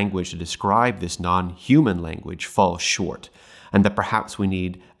using language to describe this non-human language falls short, and that perhaps we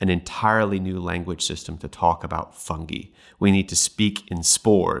need an entirely new language system to talk about fungi. We need to speak in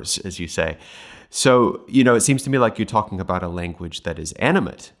spores, as you say. So, it seems to me like you're talking about a language that is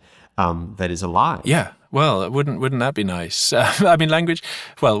animate, that is alive. Yeah. Well, wouldn't that be nice? I mean, language.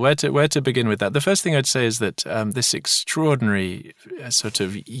 Well, where to begin with that? The first thing I'd say is that this extraordinary sort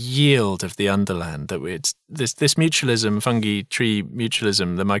of yield of the underland, that it's this mutualism, fungi tree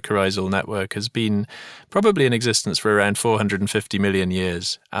mutualism, the mycorrhizal network, has been probably in existence for around 450 million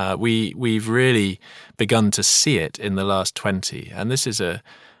years. We've really begun to see it in the last 20, and this is a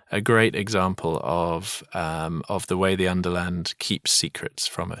great example of the way the underland keeps secrets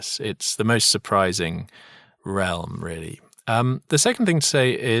from us. It's the most surprising realm, really. The second thing to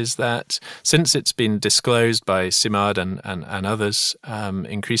say is that since it's been disclosed by Simard and others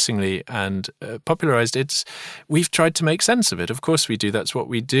increasingly and popularized, we've tried to make sense of it. Of course we do. That's what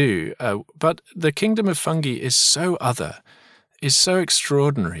we do. But the kingdom of fungi is so other, is so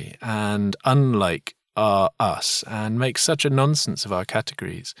extraordinary and unlike us, and make such a nonsense of our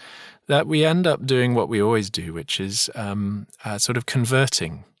categories that we end up doing what we always do, which is sort of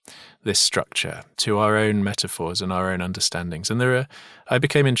converting this structure to our own metaphors and our own understandings. And I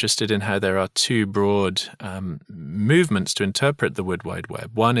became interested in how there are two broad movements to interpret the Wood Wide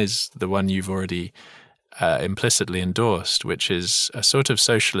Web. One is the one you've already implicitly endorsed, which is a sort of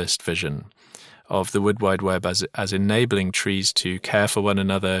socialist vision of the Wood Wide Web as enabling trees to care for one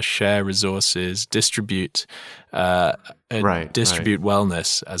another, share resources, distribute wellness,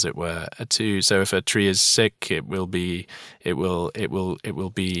 as it were. So if a tree is sick, it will be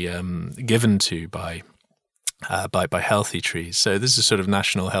given to by healthy trees. So this is a sort of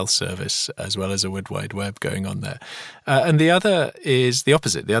national health service as well as a Wood Wide Web going on there. And the other is the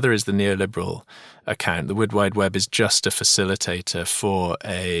opposite. The other is the neoliberal account. The Wood Wide Web is just a facilitator for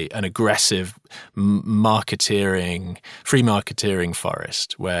an aggressive free marketeering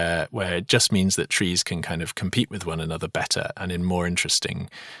forest where it just means that trees can kind of compete with one another better and in more interesting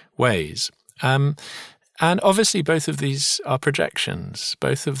ways. And obviously both of these are projections.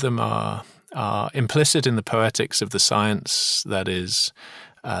 Both of them are implicit in the poetics of the science that is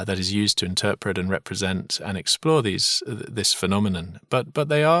used to interpret and represent and explore this phenomenon. But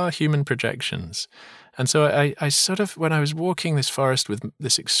they are human projections. And so I sort of, when I was walking this forest with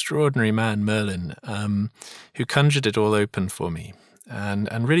this extraordinary man, Merlin, who conjured it all open for me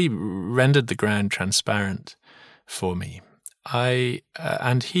and really rendered the ground transparent for me, I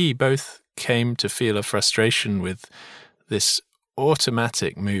and he both came to feel a frustration with this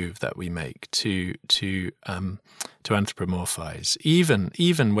automatic move that we make to anthropomorphize,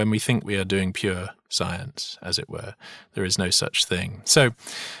 even when we think we are doing pure science, as it were. There is no such thing. So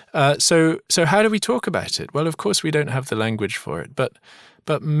how do we talk about it? Well, of course, we don't have the language for it, but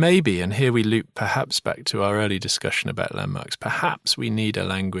maybe, and here we loop perhaps back to our early discussion about landmarks, perhaps we need a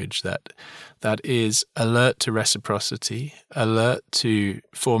language that is alert to reciprocity, alert to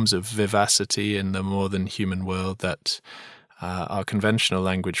forms of vivacity in the more than human world that our conventional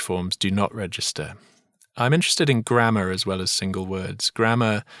language forms do not register. I'm interested in grammar as well as single words.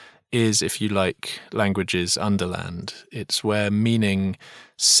 Grammar is, if you like, language's underland. It's where meaning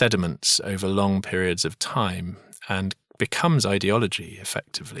sediments over long periods of time and becomes ideology,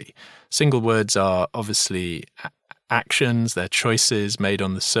 effectively. Single words are obviously actions, they're choices made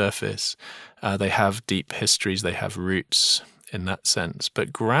on the surface. They have deep histories, they have roots in that sense.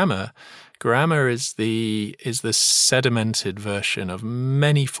 But grammar is the sedimented version of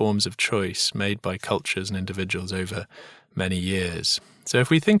many forms of choice made by cultures and individuals over many years. So if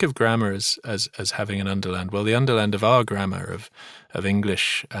we think of grammar as having an underland, well, the underland of our grammar of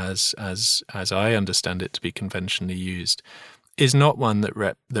English as I understand it to be conventionally used is not one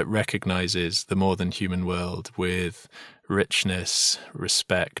that recognizes the more than human world with richness,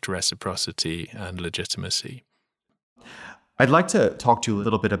 respect, reciprocity, and legitimacy. I'd like to talk to you a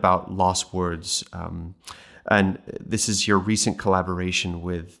little bit about Lost Words. And this is your recent collaboration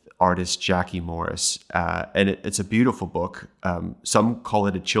with artist Jackie Morris. And it's a beautiful book. Some call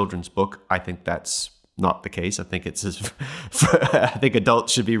it a children's book. I think that's not the case. I think I think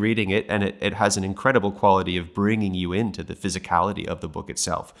adults should be reading it. And it has an incredible quality of bringing you into the physicality of the book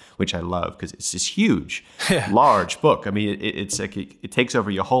itself, which I love because it's this huge, large book. I mean, it's like it takes over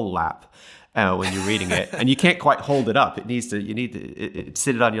your whole lap. When you're reading it, and you can't quite hold it up. You need to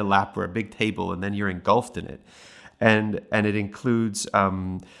sit it on your lap or a big table, and then you're engulfed in it. And it includes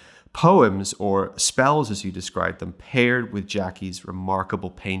poems or spells, as you described them, paired with Jackie's remarkable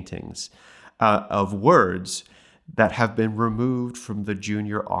paintings of words that have been removed from the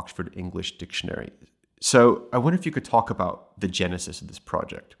Junior Oxford English Dictionary. So I wonder if you could talk about the genesis of this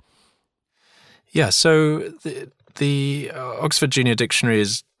project. Yeah, so the Oxford Junior Dictionary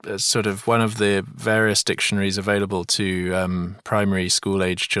is sort of one of the various dictionaries available to primary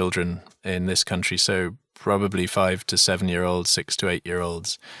school-age children in this country, so probably 5 to 7-year-olds, 6 to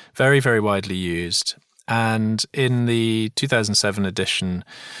 8-year-olds, very, very widely used. And in the 2007 edition,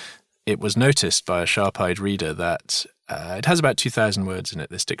 it was noticed by a sharp-eyed reader that it has about 2,000 words in it,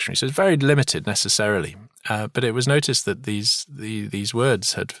 this dictionary, so it's very limited necessarily. But it was noticed that these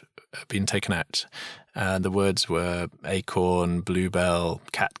words had been taken out. The words were acorn, bluebell,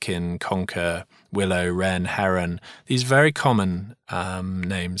 catkin, conker, willow, wren, heron. These very common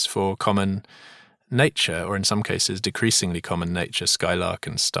names for common nature, or in some cases decreasingly common nature. Skylark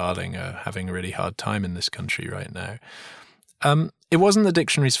and starling are having a really hard time in this country right now. It wasn't the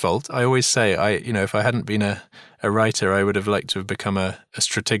dictionary's fault. I always say, if I hadn't been a writer, I would have liked to have become a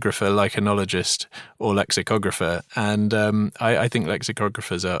stratigrapher, lichenologist, or lexicographer. And I think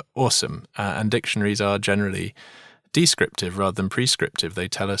lexicographers are awesome. And dictionaries are generally descriptive rather than prescriptive. They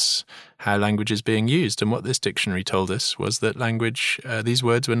tell us how language is being used. And what this dictionary told us was that these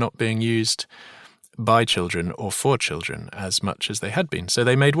words were not being used by children or for children as much as they had been. So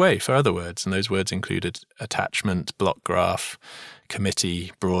they made way for other words, and those words included attachment, block graph,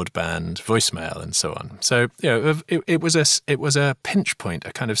 committee, broadband, voicemail, and so on. So it was a pinch point,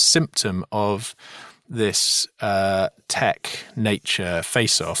 a kind of symptom of this tech nature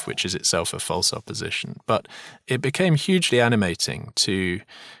face-off, which is itself a false opposition. But it became hugely animating to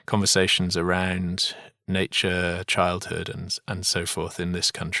conversations around nature, childhood, and so forth in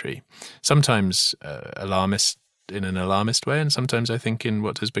this country. Sometimes alarmist in an alarmist way, and sometimes I think in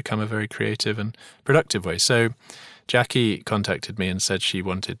what has become a very creative and productive way. So Jackie contacted me and said she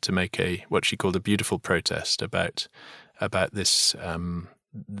wanted to make what she called a beautiful protest about this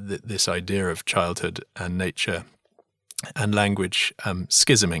this idea of childhood and nature and language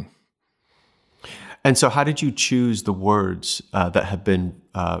schisming. And so how did you choose the words that have been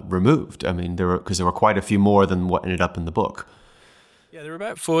removed? I mean, there were quite a few more than what ended up in the book. Yeah, there were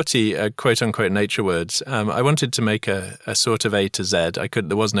about 40 quote-unquote nature words. I wanted to make a sort of A to Z.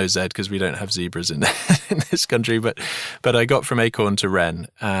 There was no Z because we don't have zebras in this country, but I got from acorn to wren,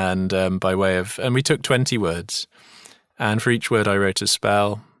 and and we took 20 words. And for each word I wrote a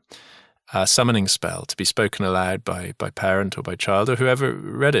spell, a summoning spell to be spoken aloud by parent or by child or whoever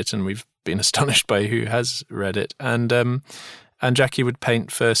read it, and we've been astonished by who has read it. And Jackie would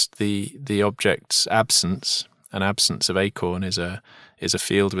paint first the object's absence. An absence of acorn is a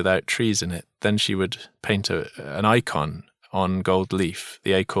field without trees in it. Then she would paint an icon on gold leaf,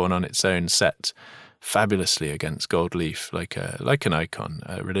 the acorn on its own set fabulously against gold leaf, like an icon,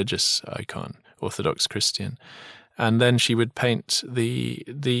 a religious icon, Orthodox Christian. And then she would paint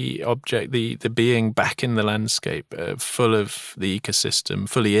the object, the being back in the landscape, full of the ecosystem,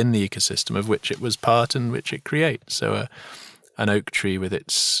 fully in the ecosystem of which it was part and which it creates. So an oak tree with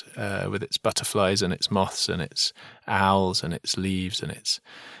its butterflies and its moths and its owls and its leaves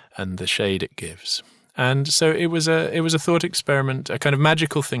and the shade it gives. And so it was a thought experiment, a kind of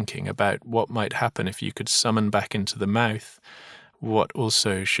magical thinking about what might happen if you could summon back into the mouth what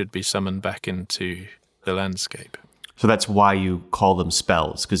also should be summoned back into the landscape. So that's why you call them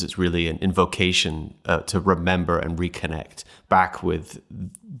spells, because it's really an invocation to remember and reconnect back with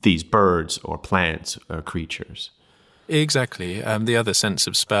these birds or plants or creatures. Exactly. The other sense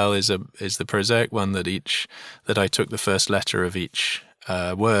of spell is the prosaic one that I took the first letter of each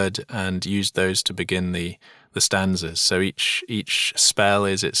word and used those to begin the stanzas. So each spell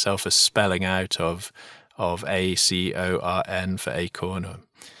is itself a spelling out of ACORN for acorn, or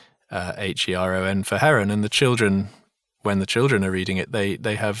HERON for heron, and the children, when the children are reading it,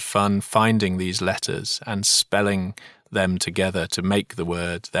 they have fun finding these letters and spelling them together to make the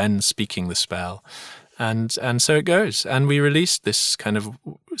word, then speaking the spell. And so it goes. And we released this kind of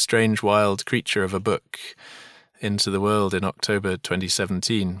strange wild creature of a book into the world in October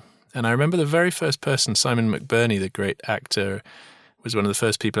 2017. And I remember the very first person, Simon McBurney, the great actor, was one of the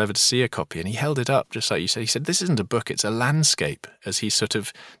first people ever to see a copy, and he held it up, just like you said. He said, "This isn't a book, it's a landscape," as he sort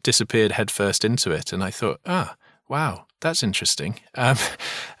of disappeared headfirst into it. And I thought, wow, that's interesting. Yes,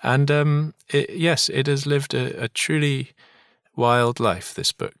 it has lived a truly wild life,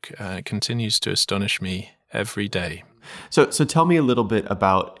 this book. It continues to astonish me every day. So tell me a little bit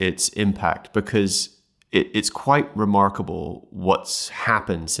about its impact, because it's quite remarkable what's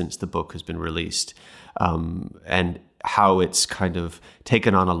happened since the book has been released, and how it's kind of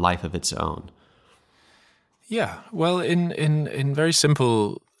taken on a life of its own. Yeah, well, in very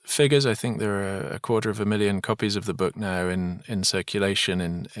simple figures, I think there are 250,000 copies of the book now in circulation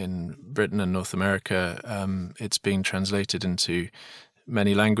in Britain and North America. It's being translated into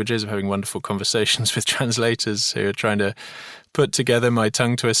many languages. I'm having wonderful conversations with translators who are trying to put together my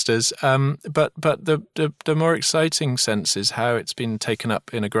tongue twisters. But the more exciting sense is how it's been taken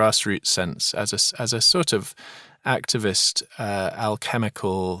up in a grassroots sense as a sort of activist,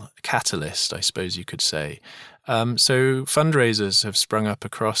 alchemical catalyst, I suppose you could say. So fundraisers have sprung up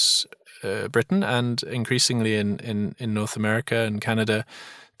across Britain and increasingly in North America and Canada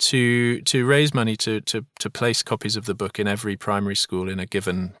to raise money to place copies of the book in every primary school in a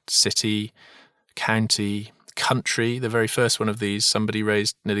given city, county, country. The very first one of these, somebody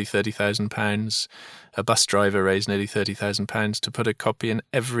raised nearly £30,000. A bus driver raised nearly £30,000 to put a copy in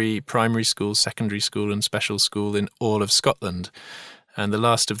every primary school, secondary school and special school in all of Scotland. And the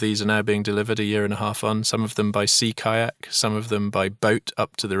last of these are now being delivered a year and a half on, some of them by sea kayak, some of them by boat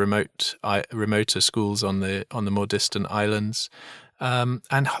up to the remoter schools on the more distant islands.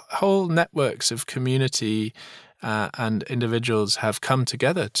 And whole networks of community and individuals have come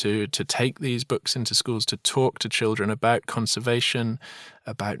together to take these books into schools, to talk to children about conservation,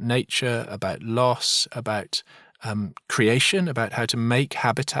 about nature, about loss, about creation, about how to make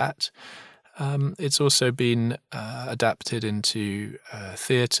habitat. It's also been adapted into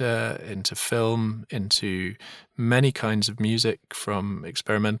theatre, into film, into many kinds of music, from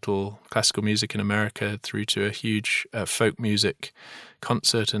experimental classical music in America through to a huge folk music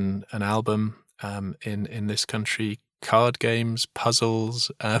concert and an album in this country. Card games,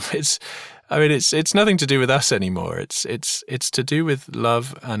 puzzles. It's nothing to do with us anymore. It's to do with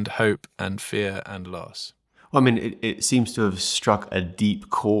love and hope and fear and loss. Well, I mean, it seems to have struck a deep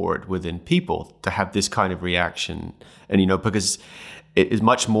chord within people to have this kind of reaction. And, because it is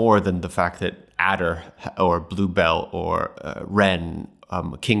much more than the fact that adder or bluebell or wren,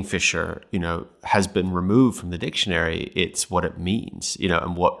 kingfisher, has been removed from the dictionary. It's what it means,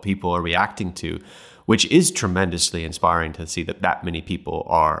 and what people are reacting to, which is tremendously inspiring to see that many people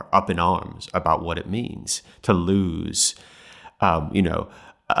are up in arms about what it means to lose,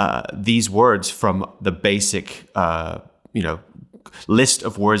 these words from the basic, list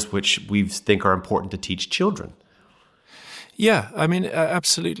of words which we think are important to teach children. Yeah,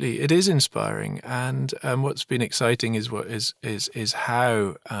 absolutely, it is inspiring, and what's been exciting is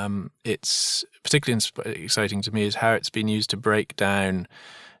how it's particularly exciting to me is how it's been used to break down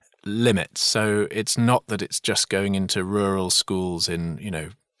limits. So it's not that it's just going into rural schools in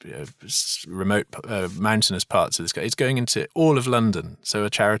remote mountainous parts of this country. It's going into all of London. So a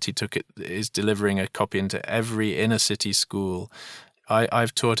charity is delivering a copy into every inner city school.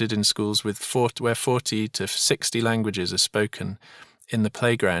 I've taught it in schools where 40 to 60 languages are spoken in the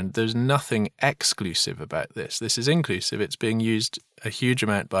playground. There's nothing exclusive about this. This is inclusive. It's being used a huge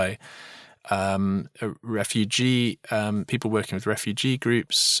amount by refugee people working with refugee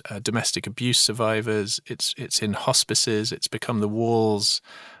groups, domestic abuse survivors. It's in hospices. It's become the walls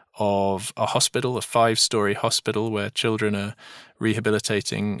of a hospital, a 5-story hospital where children are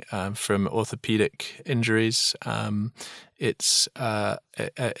rehabilitating from orthopedic injuries. It's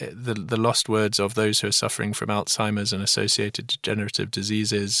the lost words of those who are suffering from Alzheimer's and associated degenerative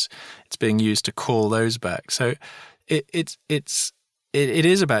diseases. It's being used to call those back. So it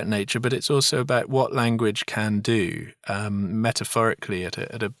is about nature, but it's also about what language can do metaphorically at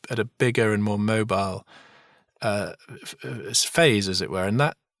a bigger and more mobile phase, as it were.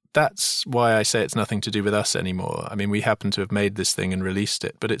 And that's why I say it's nothing to do with us anymore. We happen to have made this thing and released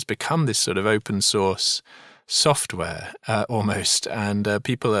it, but it's become this sort of open source software almost, and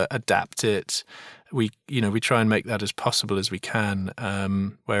people adapt it. We try and make that as possible as we can.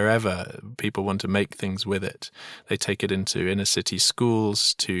 Wherever people want to make things with it, they take it into inner city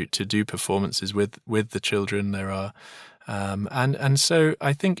schools to do performances with the children. There are, and so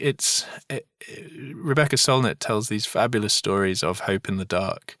I think Rebecca Solnit tells these fabulous stories of hope in the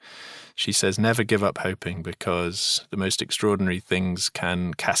dark. She says, never give up hoping, because the most extraordinary things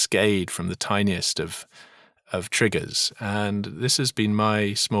can cascade from the tiniest of triggers. And this has been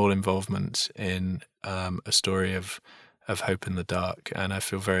my small involvement in a story of hope in the dark. And I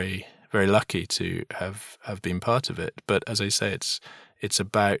feel very, very lucky to have been part of it. But as I say, it's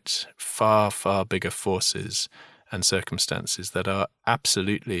about far, far bigger forces and circumstances that are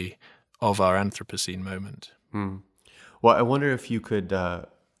absolutely of our Anthropocene moment. Well, I wonder if you could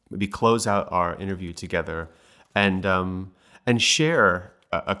maybe close out our interview together and share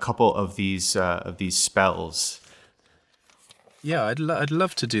a couple of these spells. Yeah, I'd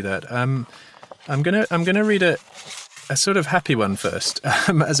love to do that. I'm gonna read a sort of happy one first,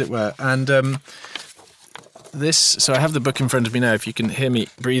 as it were, and this. So I have the book in front of me now. If you can hear me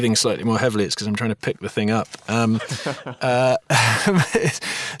breathing slightly more heavily, it's because I'm trying to pick the thing up.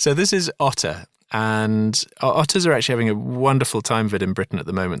 So this is otter. And otters are actually having a wonderful time of it in Britain at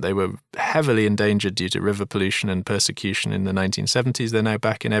the moment. They were heavily endangered due to river pollution and persecution in the 1970s. They're now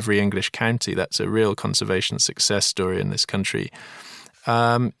back in every English county. That's a real conservation success story in this country.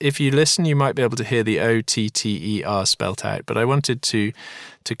 If you listen, you might be able to hear the O-T-T-E-R spelt out. But I wanted to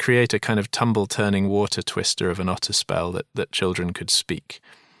create a kind of tumble-turning water twister of an otter spell that children could speak.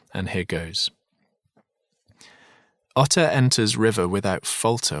 And here goes. Otter enters river without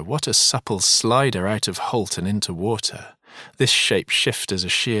falter. What a supple slider out of holt and into water. This shape shift as a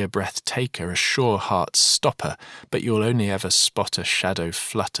sheer breath taker, a sure heart stopper, but you'll only ever spot a shadow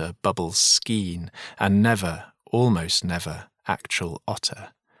flutter, bubbles skein, and never, almost never, actual otter.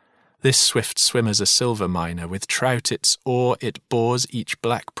 This swift swimmer's a silver miner, with trout its oar it bores each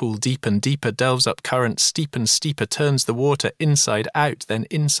black pool deep and deeper, delves up current steep and steeper, turns the water inside out, then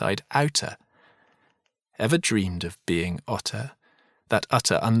inside outer. Ever dreamed of being otter? That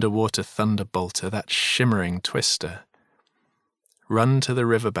utter underwater thunderbolter, that shimmering twister. Run to the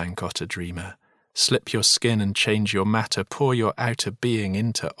riverbank, otter dreamer. Slip your skin and change your matter, pour your outer being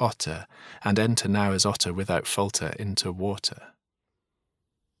into otter, and enter now as otter without falter into water.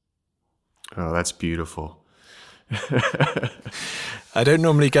 Oh, that's beautiful. I don't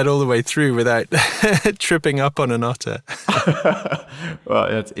normally get all the way through without tripping up on an otter. Well,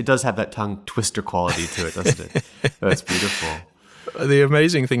 it does have that tongue twister quality to it, doesn't it? That's beautiful. The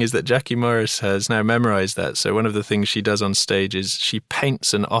amazing thing is that Jackie Morris has now memorized that. So one of the things she does on stage is she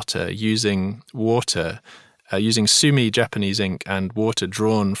paints an otter using water, using sumi Japanese ink and water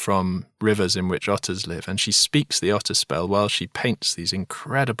drawn from rivers in which otters live. And she speaks the otter spell while she paints these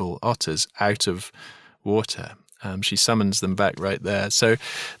incredible otters out of water. She summons them back right there. So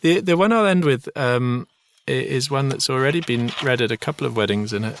the one I'll end with is one that's already been read at a couple of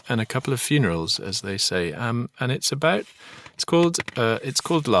weddings and a couple of funerals, as they say. And it's called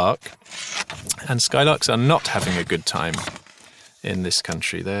Lark. And skylarks are not having a good time in this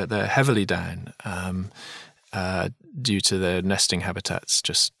country. They're heavily down due to their nesting habitats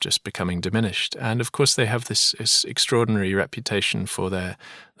just becoming diminished. And of course, they have this extraordinary reputation for their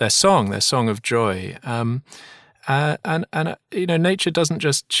song of joy. And nature doesn't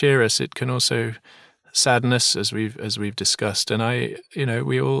just cheer us; it can also sadden us, as we've discussed. And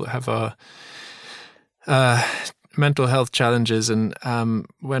we all have our mental health challenges. And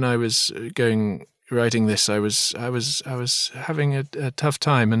when I was writing this, I was having a tough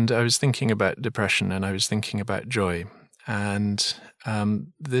time, and I was thinking about depression, and I was thinking about joy. And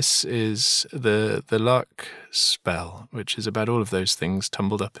this is the Lark spell, which is about all of those things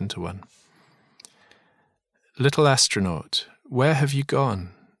tumbled up into one. Little astronaut, where have you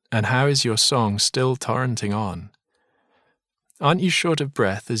gone? And how is your song still torrenting on? Aren't you short of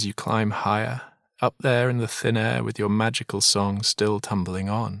breath as you climb higher, up there in the thin air with your magical song still tumbling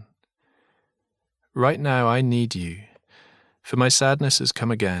on? Right now I need you, for my sadness has come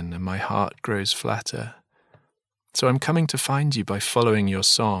again and my heart grows flatter. So I'm coming to find you by following your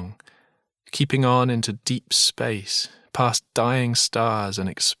song, keeping on into deep space, past dying stars and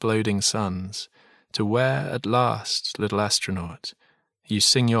exploding suns, to where, at last, little astronaut, you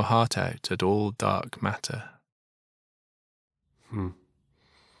sing your heart out at all dark matter.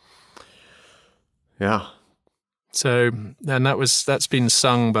 Yeah. So, and that's been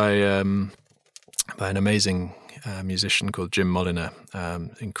sung by an amazing musician called Jim Moliner.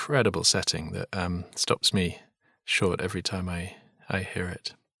 Incredible setting that stops me short every time I hear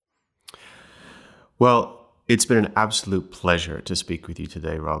it. Well, it's been an absolute pleasure to speak with you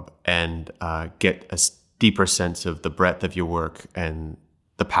today, Rob, and get a deeper sense of the breadth of your work and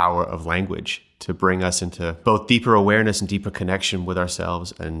the power of language to bring us into both deeper awareness and deeper connection with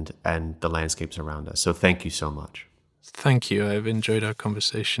ourselves and the landscapes around us. So thank you so much. Thank you. I've enjoyed our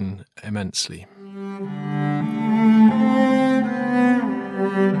conversation immensely.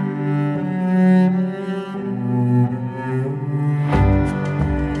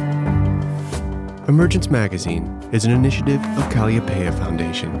 Emergence Magazine is an initiative of Calliopeia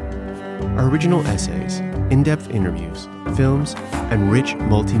Foundation. Our original essays, in-depth interviews, films, and rich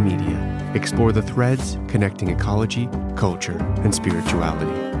multimedia explore the threads connecting ecology, culture, and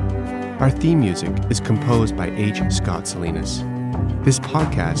spirituality. Our theme music is composed by H. Scott Salinas. This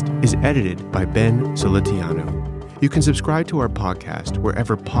podcast is edited by Ben Solitiano. You can subscribe to our podcast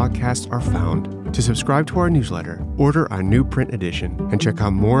wherever podcasts are found. To subscribe to our newsletter, order our new print edition, and check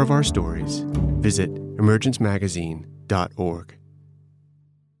out more of our stories, visit emergencemagazine.org.